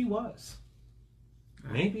maybe he was.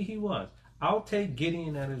 Maybe he was. I'll take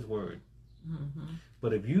Gideon at his word.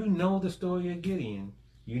 But if you know the story of Gideon,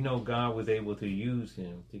 you know God was able to use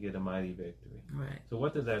him to get a mighty victory. Right. So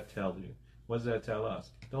what does that tell you? What does that tell us?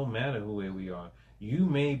 Don't matter who we are. You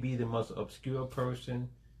may be the most obscure person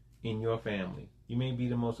in your family. You may be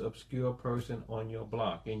the most obscure person on your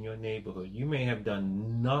block, in your neighborhood. You may have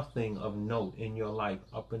done nothing of note in your life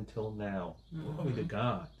up until now. Glory to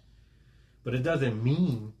God. But it doesn't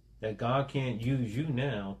mean that God can't use you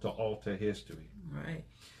now to alter history. Right.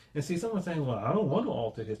 And see, someone's saying, well, I don't want to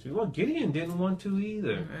alter history. Well, Gideon didn't want to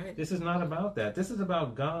either. Right. This is not about that. This is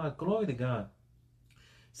about God. Glory to God.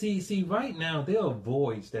 See, right now, there are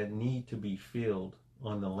voids that need to be filled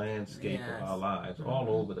on the landscape of our lives all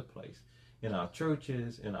over the place. In our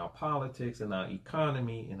churches, in our politics, in our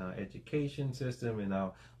economy, in our education system, in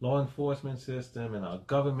our law enforcement system, in our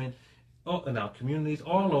government, in our communities,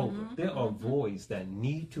 all over. There are voids that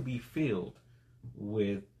need to be filled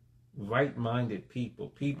with right-minded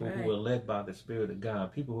people who are led by the Spirit of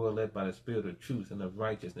God, people who are led by the Spirit of truth and of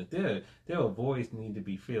righteousness. There are voids that need to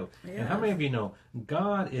be filled. Yes. And how many of you know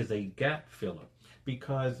God is a gap filler?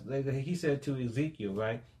 Because he said to Ezekiel,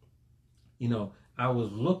 right, you know, I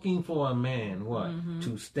was looking for a man,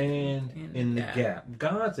 to stand in the gap.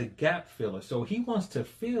 God's a gap filler, so he wants to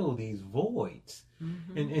fill these voids.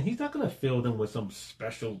 And he's not going to fill them with some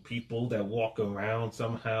special people that walk around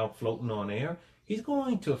somehow floating on air. He's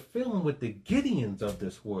going to fill them with the Gideons of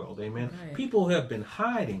this world, amen? Right. People who have been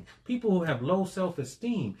hiding, people who have low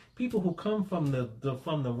self-esteem, people who come from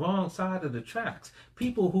the wrong side of the tracks,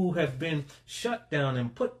 people who have been shut down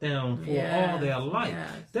and put down for all their life.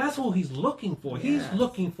 Yes. That's what he's looking for. Yes. He's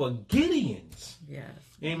looking for Gideons. Yes.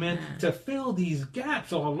 Amen. To fill these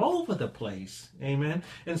gaps all over the place. Amen.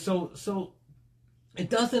 And so it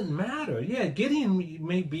doesn't matter. Yeah, Gideon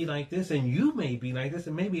may be like this, and you may be like this,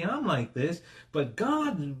 and maybe I'm like this, but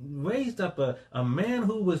God raised up a man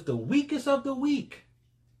who was the weakest of the weak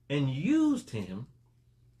and used him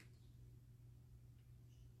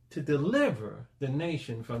to deliver the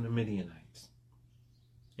nation from the Midianites.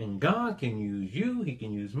 And God can use you, he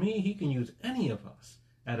can use me, he can use any of us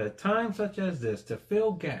at a time such as this to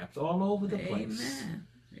fill gaps all over the place.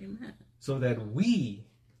 Amen. So that we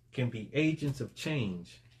can be agents of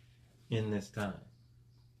change in this time.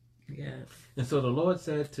 Yes. And so the Lord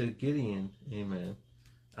said to Gideon, amen,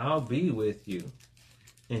 I'll be with you,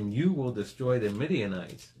 and you will destroy the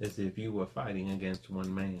Midianites as if you were fighting against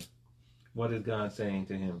one man. What is God saying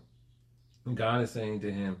to him? God is saying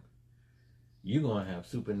to him, you're going to have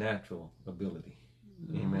supernatural ability.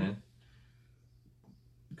 Amen.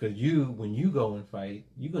 Because when you go and fight,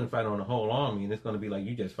 you're going to fight on a whole army, and it's going to be like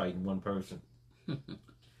you just fighting one person.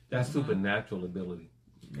 That's supernatural ability.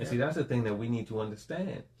 Yep. And see, that's the thing that we need to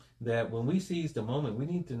understand. That when we seize the moment, we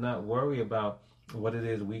need to not worry about what it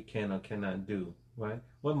is we can or cannot do. Right?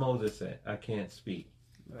 What Moses said, I can't speak.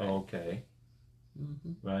 Right. Okay.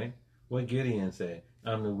 Right? What Gideon said,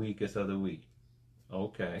 I'm the weakest of the weak.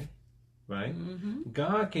 Okay. Right?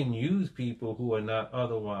 God can use people who are not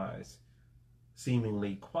otherwise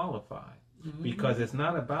seemingly qualified. Because it's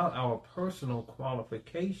not about our personal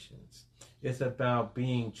qualifications. It's about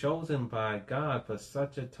being chosen by God for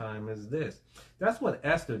such a time as this. That's what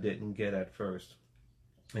Esther didn't get at first.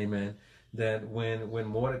 Amen. That when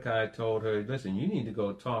Mordecai told her, listen, you need to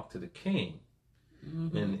go talk to the king.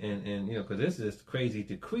 And you know, because there's this crazy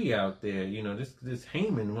decree out there, you know, this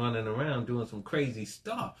Haman running around doing some crazy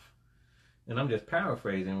stuff. And I'm just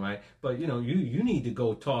paraphrasing, right? But, you know, you need to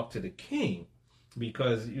go talk to the king.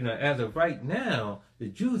 Because, you know, as of right now, the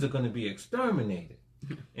Jews are going to be exterminated.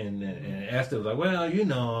 And Esther was like, well, you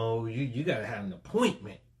know, you got to have an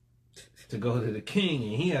appointment to go to the king.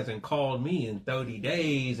 And he hasn't called me in 30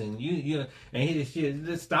 days. And, and she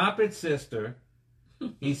said, stop it, sister.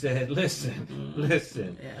 He said,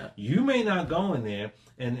 listen, Yeah. you may not go in there,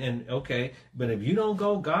 and okay, but if you don't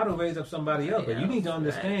go, God will raise up somebody else. But you need to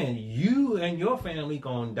understand, you and your family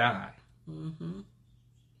gonna die. Mm-hmm.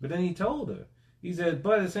 But then he told her, he said,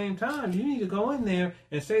 but at the same time, you need to go in there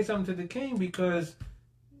and say something to the king, because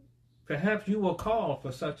perhaps you were called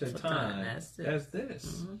for such a time as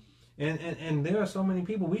this. Mm-hmm. And there are so many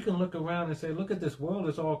people. We can look around and say, look at this world,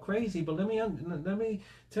 it's all crazy. But let me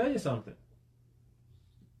tell you something.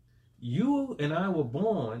 You and I were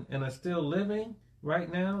born and are still living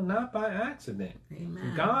right now, not by accident.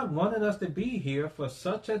 Amen. God wanted us to be here for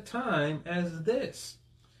such a time as this.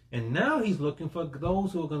 And now he's looking for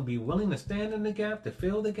those who are going to be willing to stand in the gap, to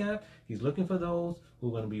fill the gap. He's looking for those who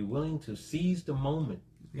are going to be willing to seize the moment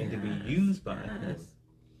and to be used by him.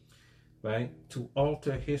 Right? To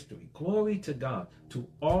alter history. Glory to God. To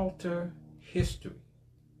alter history.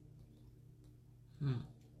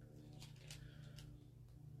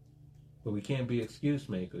 But we can't be excuse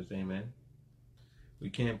makers, amen?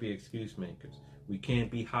 We can't be excuse makers. We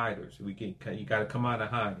can't be hiders. You got to come out of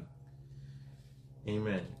hiding.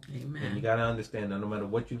 Amen. Amen. And you got to understand that no matter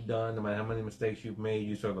what you've done, no matter how many mistakes you've made,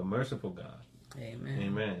 you serve a merciful God. Amen.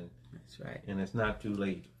 Amen. That's right. And it's not too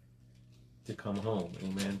late to come home.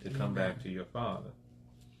 Amen. To come back to your Father.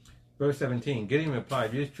 Verse 17, Gideon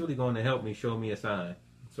replied, you're truly going to help me, show me a sign.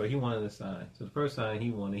 So he wanted a sign. So the first sign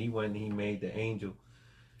he wanted, he went and he made the angel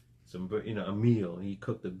a meal. He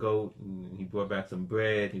cooked a goat and he brought back some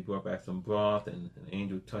bread. He brought back some broth, and an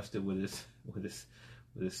angel touched it with his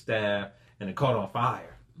staff, and it caught on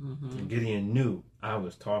fire. Mm-hmm. And Gideon knew, I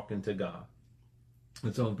was talking to God.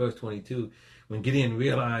 And so in verse 22, when Gideon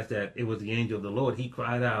realized that it was the angel of the Lord, he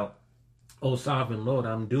cried out, O sovereign Lord,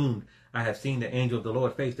 I'm doomed. I have seen the angel of the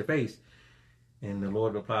Lord face to face. And the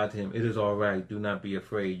Lord replied to him, it is all right. Do not be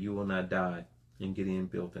afraid. You will not die. And Gideon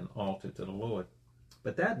built an altar to the Lord.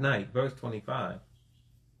 But that night, verse 25,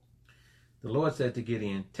 the Lord said to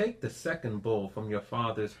Gideon, take the second bull from your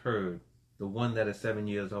father's herd, the one that is 7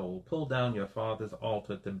 years old. Pull down your father's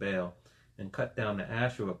altar to Baal and cut down the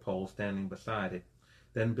Asherah pole standing beside it.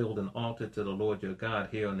 Then build an altar to the Lord your God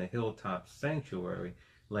here on the hilltop sanctuary,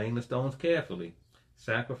 laying the stones carefully.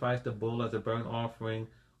 Sacrifice the bull as a burnt offering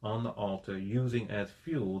on the altar, using as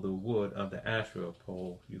fuel the wood of the Asherah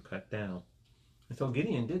pole you cut down. And so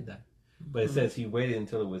Gideon did that. But it says he waited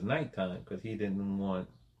until it was nighttime because he didn't want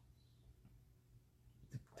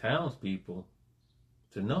the townspeople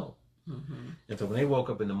to know. Mm-hmm. And so when they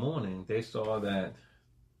woke up in the morning, they saw that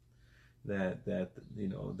the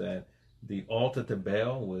altar to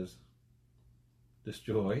Baal was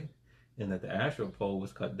destroyed, and that the Asherah pole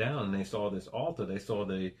was cut down. And they saw this altar. They saw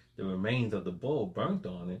the remains of the bull burnt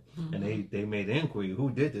on it. Mm-hmm. And they made inquiry,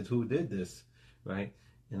 who did this, right?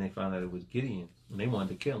 And they found out it was Gideon, and they wanted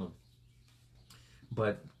to kill him.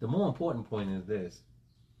 But the more important point is this.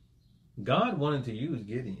 God wanted to use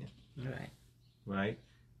Gideon. Right?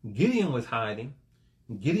 Gideon was hiding.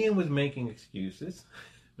 Gideon was making excuses.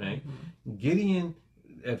 Right? Mm-hmm. Gideon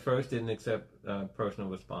at first didn't accept personal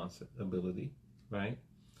responsibility. Right?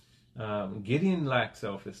 Gideon lacked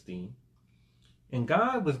self-esteem. And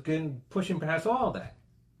God was pushing past all that.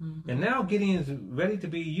 Mm-hmm. And now Gideon's ready to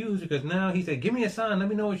be used, because now he said, give me a sign, let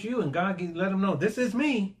me know it's you. And God let him know, this is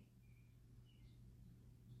me.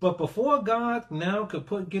 But before God now could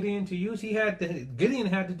put Gideon to use, Gideon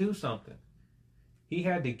had to do something. He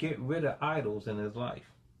had to get rid of idols in his life.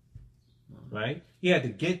 Right? He had to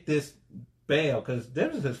get this Baal, because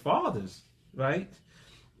this was his father's, right?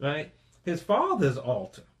 His father's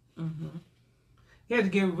altar. Mm-hmm. He had to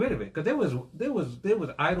get rid of it, because there was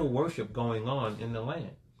idol worship going on in the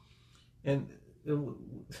land. And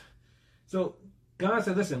so God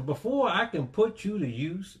said, listen, before I can put you to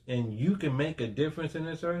use and you can make a difference in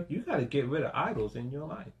this earth, you got to get rid of idols in your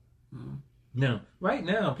life. Mm-hmm. Now, right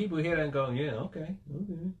now, people hear that and go, yeah, okay.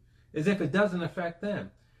 As if it doesn't affect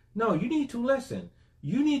them. No, you need to listen.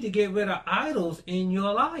 You need to get rid of idols in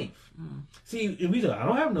your life. Mm. See, we say, I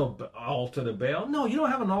don't have no altar to Baal. No, you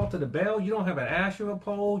don't have an altar to Baal. You don't have an Asherah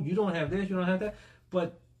pole. You don't have this. You don't have that.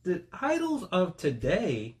 But the idols of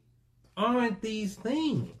today aren't these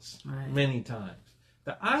things many times.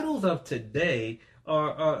 The idols of today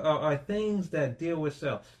are things that deal with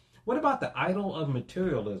self. What about the idol of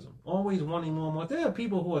materialism? Always wanting more and more. There are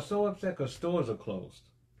people who are so upset because stores are closed.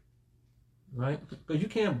 Right? Because you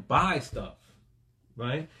can't buy stuff.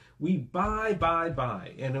 Right? We buy.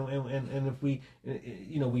 And if we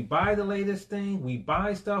buy the latest thing, we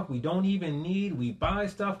buy stuff we don't even need. We buy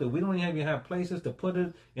stuff that we don't even have places to put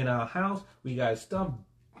it in our house. We got stuff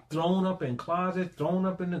thrown up in closets, thrown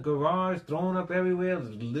up in the garage, thrown up everywhere,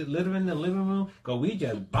 litter in the living room. Because we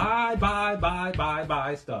just buy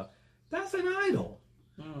stuff. That's an idol.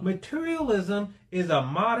 Materialism is a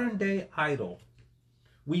modern day idol.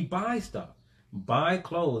 We buy stuff. Buy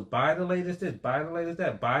clothes. Buy the latest this. Buy the latest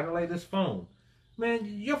that. Buy the latest phone. Man,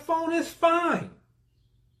 your phone is fine.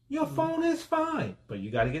 Your phone is fine. But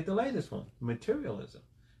you got to get the latest one. Materialism.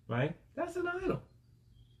 Right? That's an idol.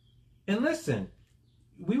 And listen,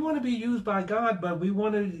 we want to be used by God, but we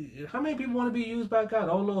want to... How many people want to be used by God?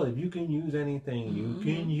 Oh, Lord, if you can use anything, you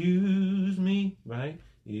can use me. Right?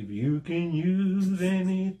 If you can use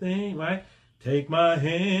anything, right? Take my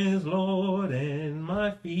hands, Lord, and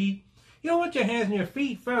my feet. You don't want your hands and your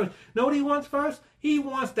feet first. Know what he wants first? He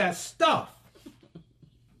wants that stuff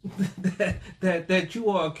that you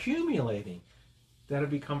are accumulating that'll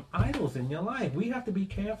become idols in your life. We have to be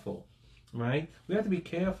careful, right? We have to be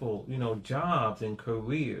careful. You know, jobs and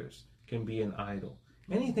careers can be an idol.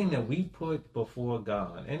 Anything that we put before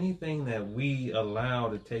God, anything that we allow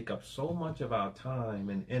to take up so much of our time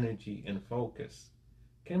and energy and focus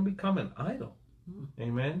can become an idol.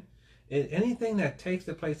 Amen? Anything that takes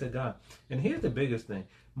the place of God. And here's the biggest thing.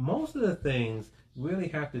 Most of the things really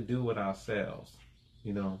have to do with ourselves.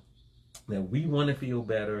 You know, that we want to feel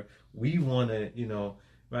better. We want to, you know,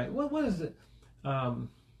 right? What is it? I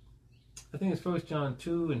think it's 1 John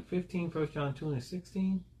 2 and 15, 1 John 2 and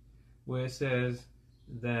 16, where it says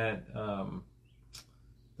that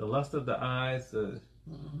the lust of the eyes, the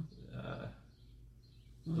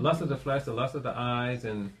lust of the flesh, the lust of the eyes,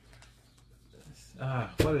 and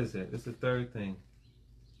what is it? It's the third thing.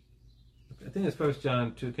 I think it's 1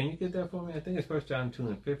 John 2. Can you get that for me? I think it's 1 John 2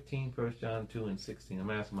 and 15, 1 John 2 and 16. I'm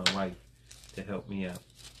asking my wife to help me out.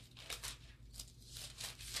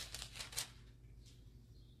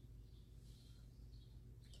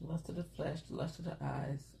 The lust of the flesh, the lust of the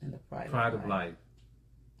eyes, and the Pride of life.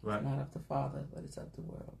 Right. It's not of the Father, but it's of the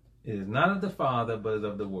world. It is not of the Father, but is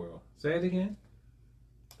of the world. Say it again.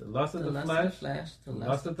 The lust of the flesh, the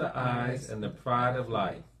lust of the eyes, and the pride of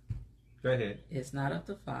life. Go ahead. It's not of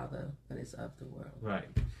the Father, but it's of the world. Right.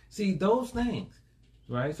 See, those things,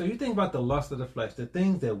 right? So you think about the lust of the flesh, the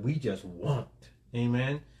things that we just want.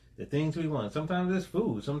 Amen? The things we want. Sometimes it's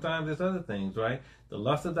food. Sometimes it's other things, right? The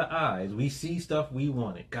lust of the eyes. We see stuff we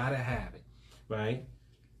want it. Gotta have it, right?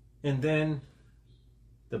 And then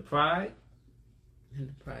the pride. And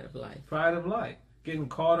the pride of life. Pride of life. Getting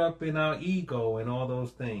caught up in our ego and all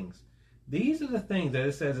those things. These are the things that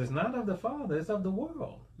it says it's not of the Father, it's of the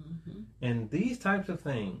world. Mm-hmm. And these types of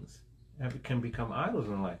things can become idols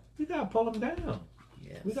in life. We got to pull them down.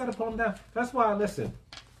 Yes. We got to pull them down. That's why, listen,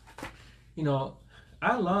 you know,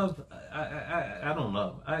 I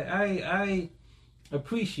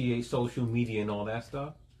appreciate social media and all that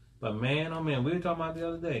stuff. But man, oh man, we were talking about the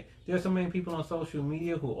other day. There's so many people on social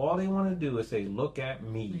media who all they want to do is say, look at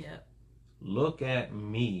me. Yep. Look at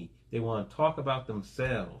me. They want to talk about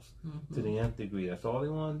themselves to the nth degree. That's all they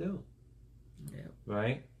want to do. Yep.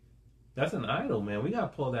 Right? That's an idol, man. We got to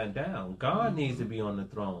pull that down. God needs to be on the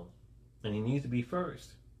throne. And he needs to be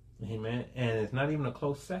first. Amen. And it's not even a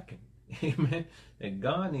close second. Amen. That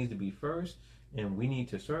God needs to be first and we need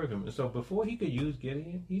to serve him. And so before he could use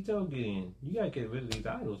Gideon, he told Gideon, you got to get rid of these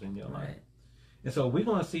idols in your life. And so we're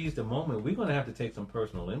going to seize the moment. We're going to have to take some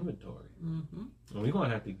personal inventory. Mm-hmm. And we're going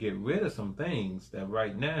to have to get rid of some things that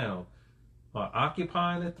right now are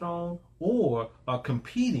occupying the throne or are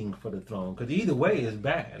competing for the throne. Because either way is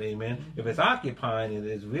bad, amen? Mm-hmm. If it's occupying it,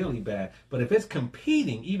 it's really bad. But if it's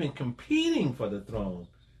competing, even competing for the throne,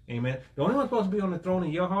 amen? The only one supposed to be on the throne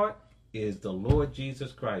in your heart is the Lord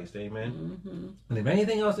Jesus Christ, amen? Mm-hmm. And if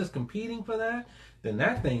anything else is competing for that, then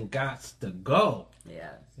that thing got to go.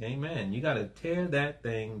 Yes. Amen. You got to tear that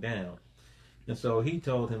thing down. And so he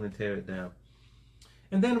told him to tear it down.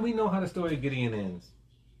 And then we know how the story of Gideon ends.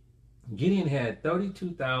 Gideon had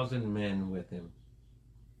 32,000 men with him.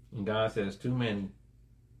 And God says, too many.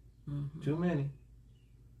 Mm-hmm. Too many.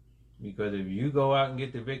 Because if you go out and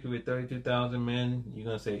get the victory with 32,000 men, you're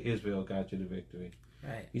going to say Israel got you the victory.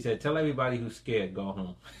 Right. He said, tell everybody who's scared, go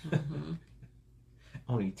home. Mm-hmm.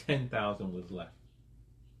 Only 10,000 was left.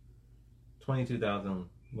 22,000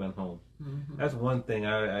 went home. Mm-hmm. That's one thing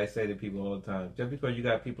I say to people all the time. Just because you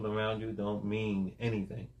got people around you don't mean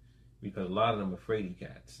anything. Because a lot of them are fraidy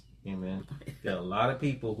cats. Amen. There are a lot of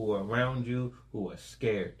people who are around you who are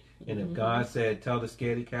scared. And if God said, tell the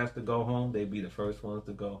scaredy cats to go home, they'd be the first ones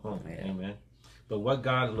to go home. Yeah. Amen. But what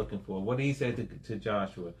God is looking for, what he said to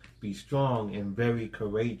Joshua, be strong and very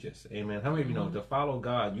courageous. Amen. How many of you know to follow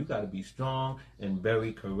God, you got to be strong and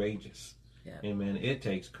very courageous. Yeah. Amen. It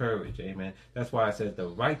takes courage. Amen. That's why I said the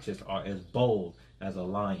righteous are as bold as a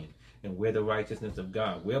lion. And we're the righteousness of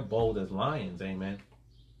God. We're bold as lions, amen.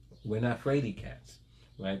 We're not fraidy cats,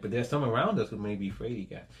 right? But there's some around us who may be fraidy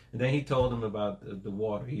cats. And then he told them about the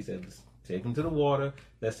water. He said, take them to the water.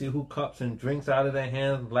 Let's see who cups and drinks out of their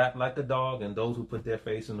hands, lap like a dog, and those who put their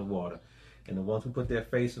face in the water. And the ones who put their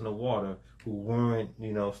face in the water, who weren't,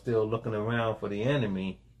 still looking around for the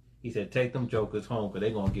enemy, he said, take them jokers home because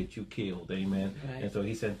they're going to get you killed, amen. Right. And so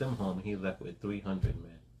he sent them home, and he left with 300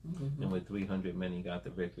 men. Mm-hmm. And with 300 men, he got the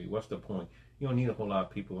victory. What's the point? You don't need a whole lot of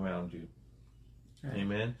people around you. Right.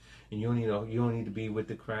 Amen. And you don't need to be with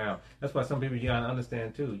the crowd. That's why some people, you gotta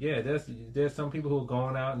understand too. Yeah, there's some people who are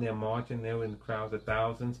going out and they're marching. They're in crowds of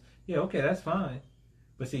thousands. Yeah, okay, that's fine.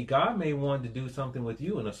 But see, God may want to do something with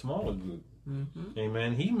you in a smaller group. Mm-hmm.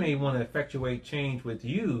 Amen. He may want to effectuate change with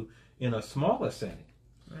you in a smaller setting.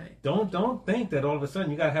 Right. Don't think that all of a sudden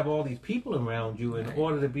you got to have all these people around you in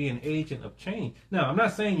order to be an agent of change. Now, I'm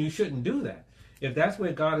not saying you shouldn't do that. If that's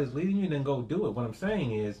where God is leading you, then go do it. What I'm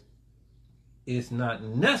saying is, it's not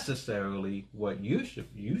necessarily what you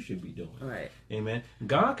should be doing. Right. Amen.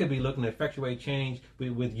 God could be looking to effectuate change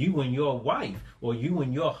with you and your wife, or you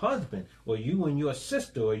and your husband, or you and your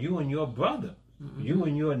sister, or you and your brother, you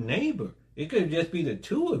and your neighbor. It could just be the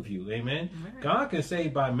two of you. Amen. Right. God can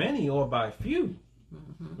save by many or by few.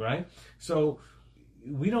 Right? So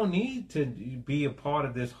we don't need to be a part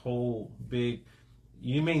of this whole big,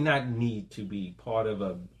 you may not need to be part of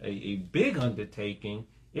a big undertaking.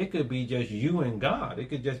 It could be just you and God. It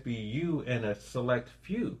could just be you and a select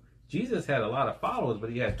few. Jesus had a lot of followers, but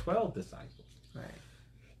he had 12 disciples. Right.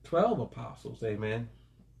 12 apostles, amen.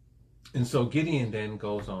 And so Gideon then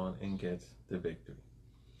goes on and gets the victory.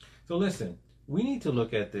 So listen, we need to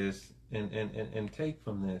look at this and take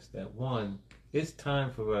from this that, one, it's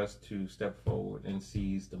time for us to step forward and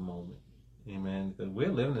seize the moment. Amen. Because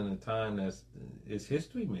we're living in a time is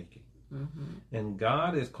history making. Mm-hmm. And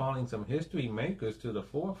God is calling some history makers to the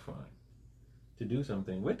forefront to do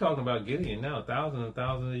something. We're talking about Gideon now, thousands and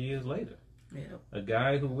thousands of years later. Yep. A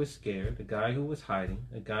guy who was scared, a guy who was hiding,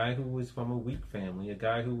 a guy who was from a weak family, a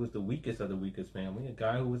guy who was the weakest of the weakest family, a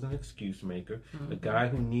guy who was an excuse maker, a guy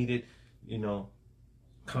who needed,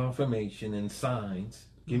 confirmation and signs.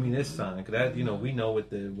 Give me this sign, because that, we know with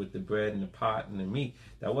the bread and the pot and the meat,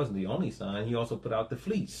 that wasn't the only sign. He also put out the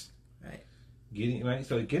fleece. Right. Gideon, right?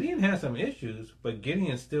 So Gideon had some issues, but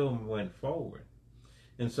Gideon still went forward.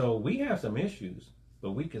 And so we have some issues,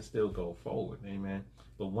 but we can still go forward. Amen.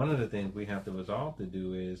 But one of the things we have to resolve to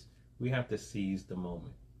do is we have to seize the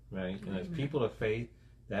moment, right? And as people of faith,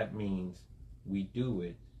 that means we do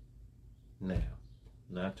it now.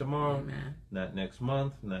 Not tomorrow, not next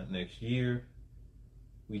month, not next year.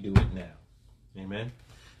 We do it now. Amen.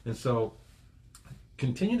 And so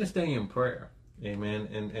continue to stay in prayer. Amen.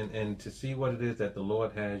 And to see what it is that the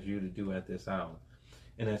Lord has you to do at this hour.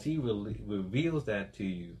 And as he reveals that to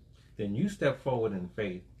you, then you step forward in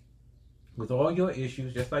faith with all your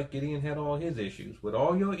issues, just like Gideon had all his issues, with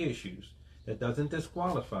all your issues. That doesn't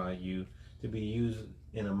disqualify you to be used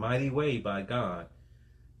in a mighty way by God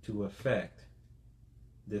to affect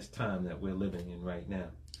this time that we're living in right now.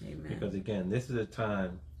 Amen. Because again, this is a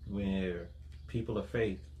time where people of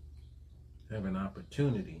faith have an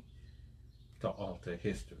opportunity to alter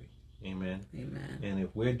history. Amen. Amen. And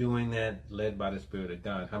if we're doing that, led by the Spirit of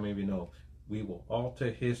God, how many of you know we will alter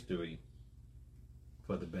history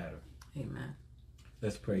for the better? Amen.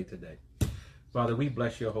 Let's pray today. Father, we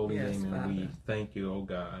bless your holy name, and Father. we thank you, oh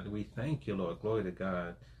God. We thank you, Lord, glory to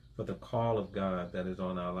God, for the call of God that is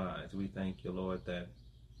on our lives. We thank you, Lord, that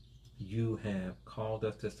you have called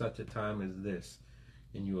us to such a time as this,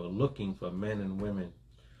 and you are looking for men and women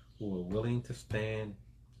who are willing to stand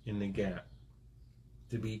in the gap,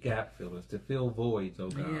 to be gap fillers, to fill voids, oh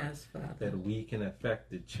God, yes, Father. that we can affect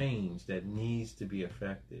the change that needs to be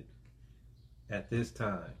affected at this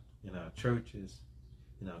time in our churches,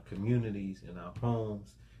 in our communities, in our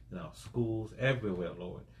homes, in our schools, everywhere,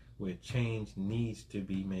 Lord, where change needs to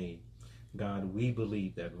be made. God, we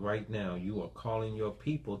believe that right now you are calling your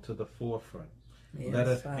people to the forefront. Yes, let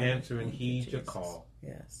us Father. answer and Thank you, heed your Jesus. call.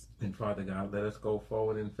 Yes. And Father God, let us go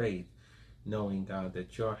forward in faith, knowing, God,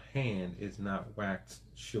 that your hand is not waxed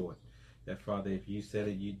short. That, Father, if you said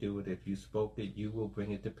it, you do it. If you spoke it, you will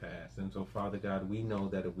bring it to pass. And so, Father God, we know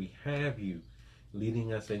that if we have you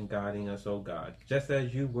leading us and guiding us, oh God, just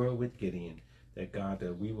as you were with Gideon, that, God,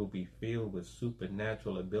 that we will be filled with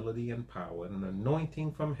supernatural ability and power and an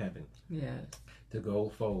anointing from heaven. Yes. To go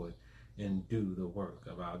forward and do the work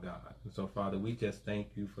of our God. And so, Father, we just thank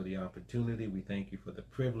you for the opportunity. We thank you for the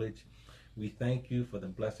privilege. We thank you for the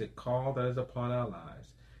blessed call that is upon our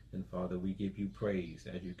lives. And Father, we give you praise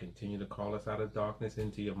as you continue to call us out of darkness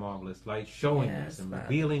into your marvelous light, showing Yes, us and Father.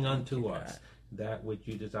 revealing Thank unto you, us God. that which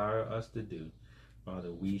you desire us to do.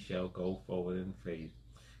 Father, we shall go forward in faith.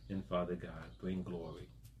 And Father God, bring glory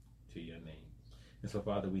to your name. And so,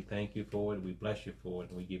 Father, we thank you for it. We bless you for it.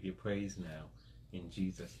 And we give you praise now. In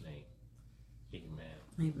Jesus' name.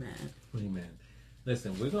 Amen. Amen. Amen.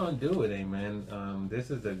 Listen, we're going to do it. Amen.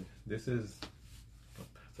 This is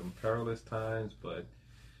some perilous times, but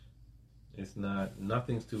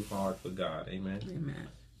nothing's too hard for God. Amen. Amen.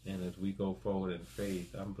 And as we go forward in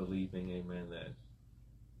faith, I'm believing, amen, that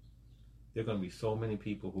there are going to be so many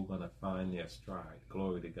people who are going to find their stride.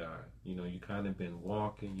 Glory to God. You know, you kind of been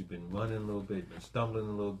walking, you've been running a little bit, been stumbling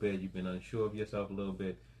a little bit, you've been unsure of yourself a little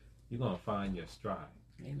bit. You're going to find your stride.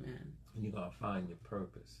 Amen. And you're going to find your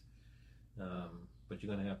purpose. But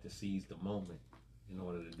you're going to have to seize the moment in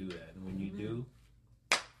order to do that. And when you do,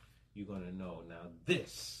 you're going to know, now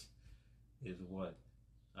this is what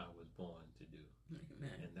I was born to do.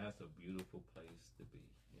 Amen. And that's a beautiful place to be.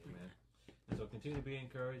 Amen. And so continue to be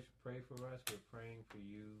encouraged. Pray for us. We're praying for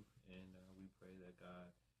you. And we pray that God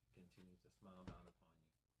continues to smile down